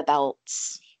diva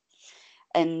belts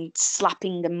and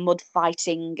slapping and mud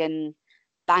fighting and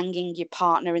banging your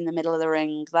partner in the middle of the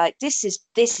ring. Like this is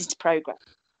progress.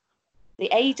 The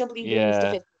AEW women's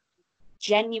division,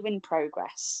 genuine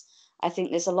progress. I think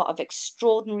there's a lot of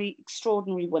extraordinary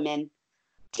women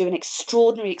doing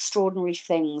extraordinary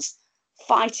things,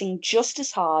 fighting just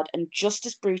as hard and just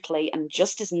as brutally and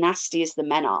just as nasty as the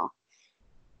men are,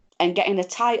 and getting a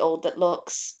title that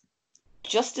looks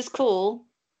just as cool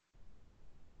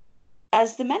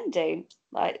as the men do,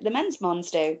 like the men's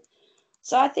mons do.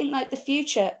 So I think like the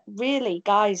future, really,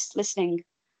 guys listening,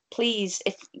 please,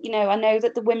 if I know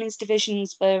that the women's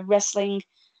divisions for wrestling,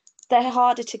 they're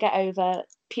harder to get over.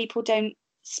 People don't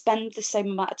spend the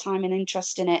same amount of time and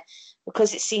interest in it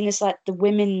because it's seen as like the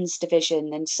women's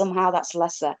division and somehow that's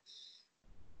lesser.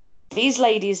 These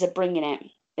ladies are bringing it.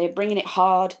 They're bringing it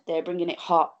hard. They're bringing it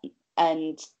hot,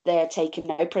 and they're taking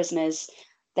no prisoners.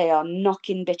 They are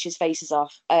knocking bitches' faces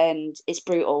off, and it's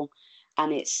brutal,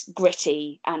 and it's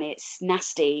gritty, and it's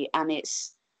nasty, and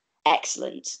it's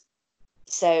excellent.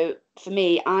 So for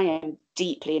me, I am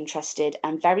deeply interested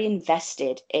and very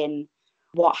invested in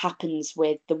what happens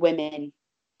with the women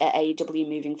at AEW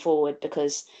moving forward,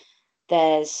 because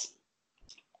there's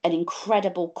an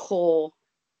incredible core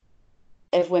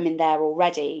of women there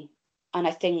already, and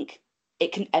I think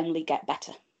it can only get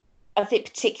better. I think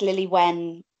particularly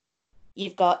when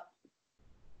you've got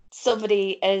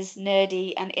somebody as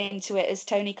nerdy and into it as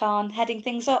Tony Khan heading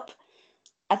things up.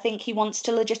 I think he wants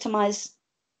to legitimize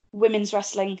women's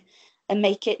wrestling and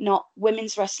make it not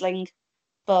women's wrestling,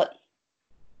 but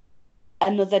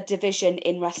another division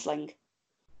in wrestling.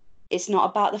 It's not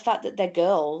about the fact that they're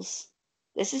girls.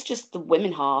 This is just the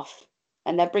women half,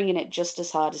 and they're bringing it just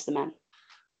as hard as the men.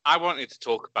 I wanted to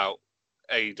talk about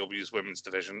AEW's women's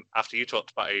division after you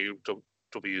talked about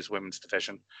AEW's women's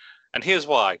division. And here's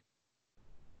why.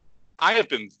 I have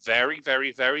been very,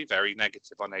 very, very, very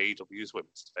negative on AEW's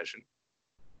women's division.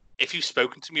 If you've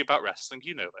spoken to me about wrestling,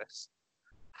 you know this.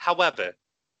 However,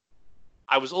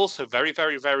 I was also very,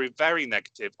 very, very, very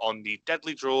negative on the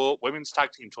Deadly Draw Women's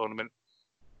Tag Team Tournament,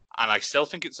 and I still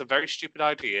think it's a very stupid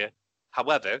idea.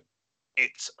 However,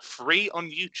 it's free on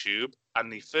YouTube,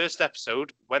 and the first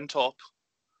episode went up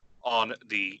on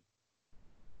the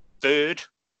 3rd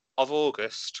of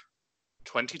August,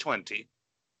 2020,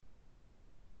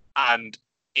 and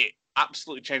it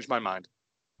absolutely changed my mind.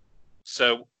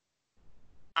 So,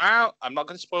 I'm not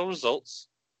going to spoil results.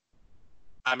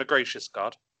 I'm a gracious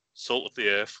God, salt of the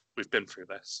earth. We've been through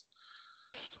this.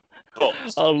 But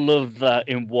I love that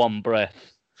in one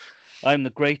breath. I'm the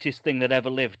greatest thing that ever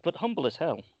lived, but humble as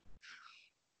hell.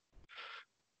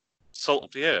 Salt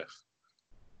of the earth.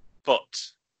 But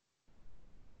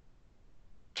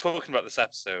talking about this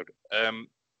episode,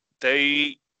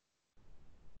 they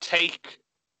take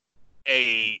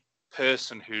a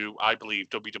person who I believe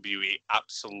WWE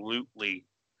absolutely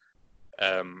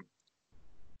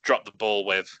dropped the ball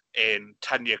with in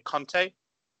Tanya Conte,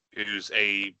 who's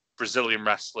a Brazilian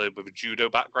wrestler with a judo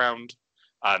background,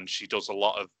 and she does a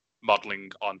lot of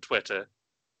modeling on Twitter.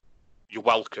 You're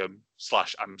welcome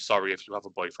 / I'm sorry if you have a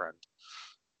boyfriend.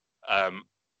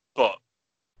 But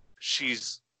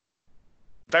she's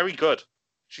very good.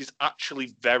 She's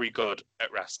actually very good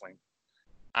at wrestling.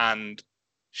 And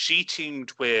she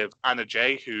teamed with Anna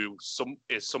Jay, who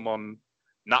is someone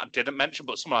Nat didn't mention,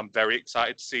 but someone I'm very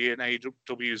excited to see in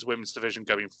AEW's women's division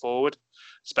going forward,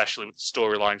 especially with the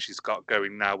storyline she's got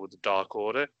going now with the Dark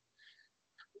Order.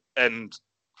 And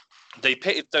they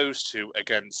pitted those two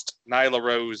against Nyla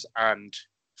Rose and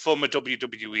former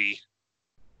WWE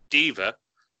diva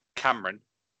Cameron,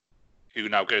 who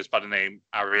now goes by the name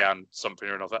Ariane something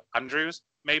or another. Andrews,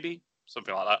 maybe?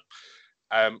 Something like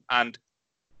that. And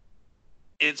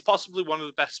it's possibly one of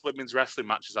the best women's wrestling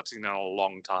matches I've seen in a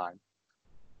long time.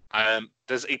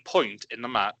 There's a point in the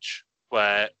match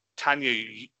where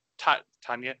Taya,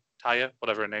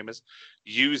 whatever her name is,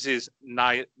 uses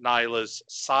Nyla's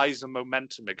size and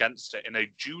momentum against her in a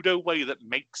judo way that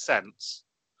makes sense.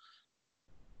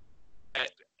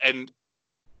 And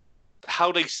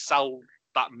how they sell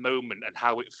that moment and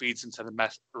how it feeds into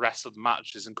the rest of the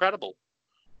match is incredible.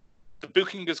 The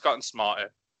booking has gotten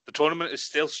smarter. The tournament is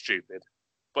still stupid.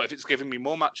 But if it's giving me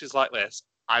more matches like this,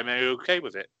 I'm okay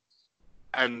with it.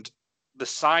 And the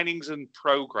signings and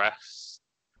progress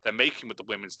they're making with the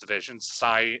women's division,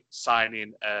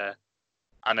 signing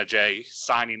Anna Jay,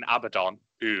 signing Abaddon,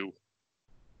 who...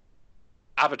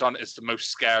 Abaddon is the most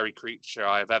scary creature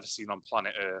I have ever seen on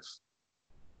planet Earth.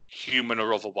 Human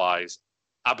or otherwise.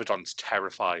 Abaddon's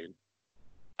terrifying.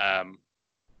 And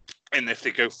if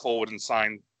they go forward and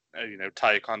sign,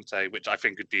 Taya Conte, which I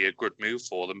think would be a good move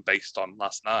for them based on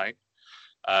last night,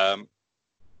 I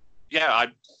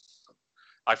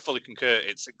fully concur.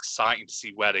 It's exciting to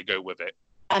see where they go with it.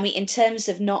 I mean, in terms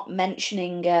of not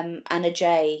mentioning Anna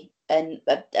Jay and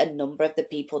a number of the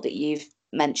people that you've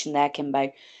mentioned there,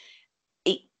 Kimbo,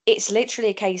 it's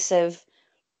literally a case of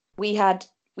we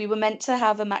were meant to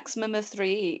have a maximum of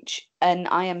 3 each, and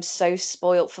I am so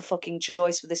spoilt for fucking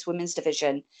choice with this women's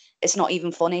division. It's not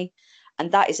even funny,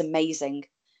 and that is amazing.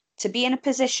 To be in a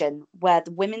position where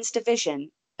the women's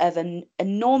division of an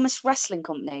enormous wrestling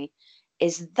company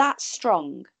is that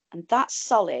strong and that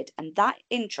solid and that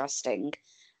interesting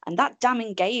and that damn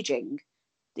engaging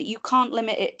that you can't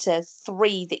limit it to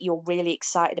 3 that you're really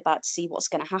excited about to see what's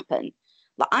going to happen.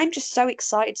 Like, I'm just so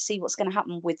excited to see what's going to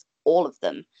happen with all of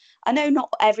them. I know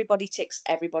not everybody ticks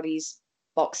everybody's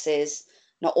boxes.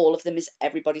 Not all of them is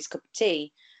everybody's cup of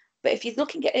tea. But if you're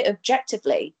looking at it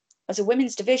objectively, as a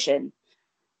women's division,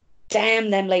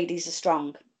 damn, them ladies are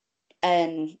strong.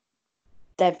 And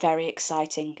they're very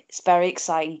exciting. It's very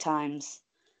exciting times.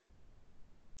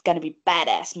 It's going to be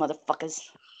badass, motherfuckers.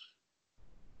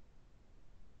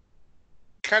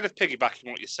 Kind of piggybacking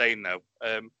what you're saying, though,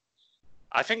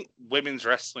 I think women's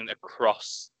wrestling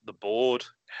across the board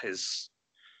has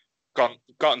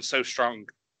gotten so strong.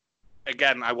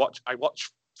 Again, I watch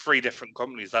 3 different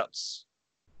companies. That's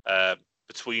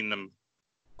between them,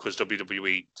 because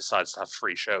WWE decides to have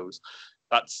 3 shows.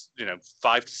 That's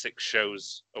 5 to 6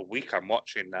 shows a week I'm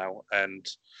watching now, and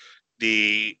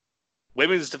the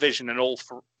women's division in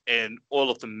all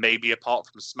of them, maybe apart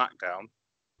from SmackDown,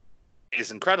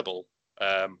 is incredible.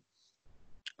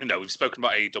 We've spoken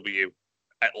about AEW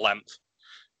at length,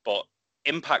 but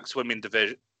Impact's women's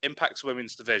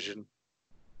division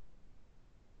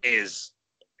is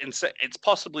it's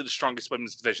possibly the strongest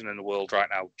women's division in the world right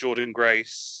now. Jordynne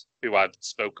Grace, who I've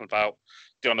spoken about,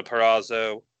 Deonna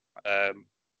Purrazzo,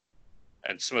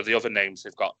 and some of the other names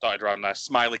they've got dotted around there.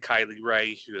 Smiley Kylie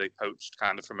Ray, who they poached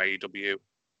kind of from AEW.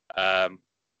 And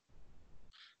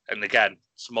again,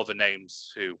 some other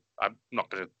names who I'm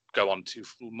not going to go on too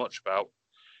much about,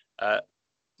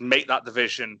 make that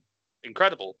division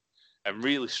incredible and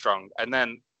really strong. And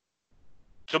then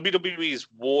WWE's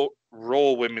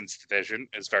Raw women's division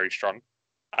is very strong.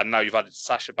 And now you've added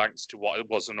Sasha Banks to what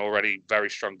was an already very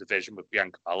strong division with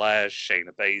Bianca Belair,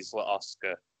 Shayna Baszler,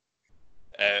 Asuka.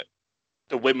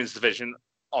 The women's division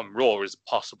on Raw is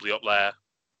possibly up there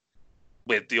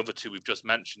with the other 2 we've just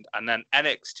mentioned. And then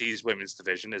NXT's women's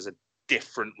division is a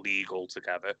different league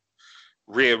altogether.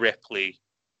 Rhea Ripley,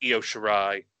 Io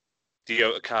Shirai,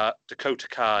 Dakota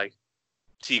Kai,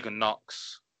 Tegan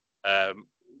Nox.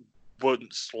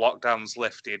 Once lockdown's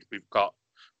lifted, we've got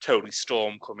Toni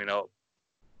Storm coming up.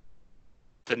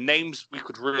 The names we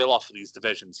could reel off of these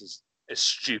divisions is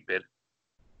stupid.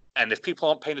 And if people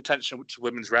aren't paying attention to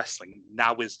women's wrestling,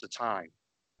 now is the time.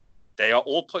 They are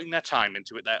all putting their time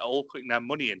into it. They're all putting their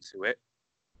money into it.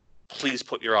 Please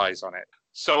put your eyes on it.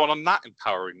 So on that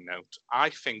empowering note, I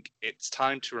think it's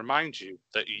time to remind you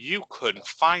that you can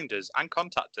find us and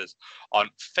contact us on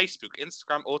Facebook,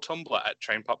 Instagram, or Tumblr at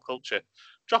Train Pop Culture.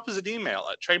 Drop us an email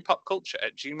at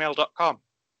trainpopculture@gmail.com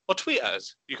or tweet at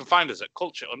us. You can find us at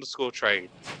culture_train.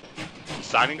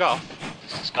 Signing off.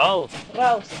 Skull.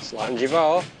 Ralph. Slangy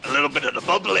Val. A little bit of the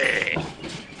bubbly.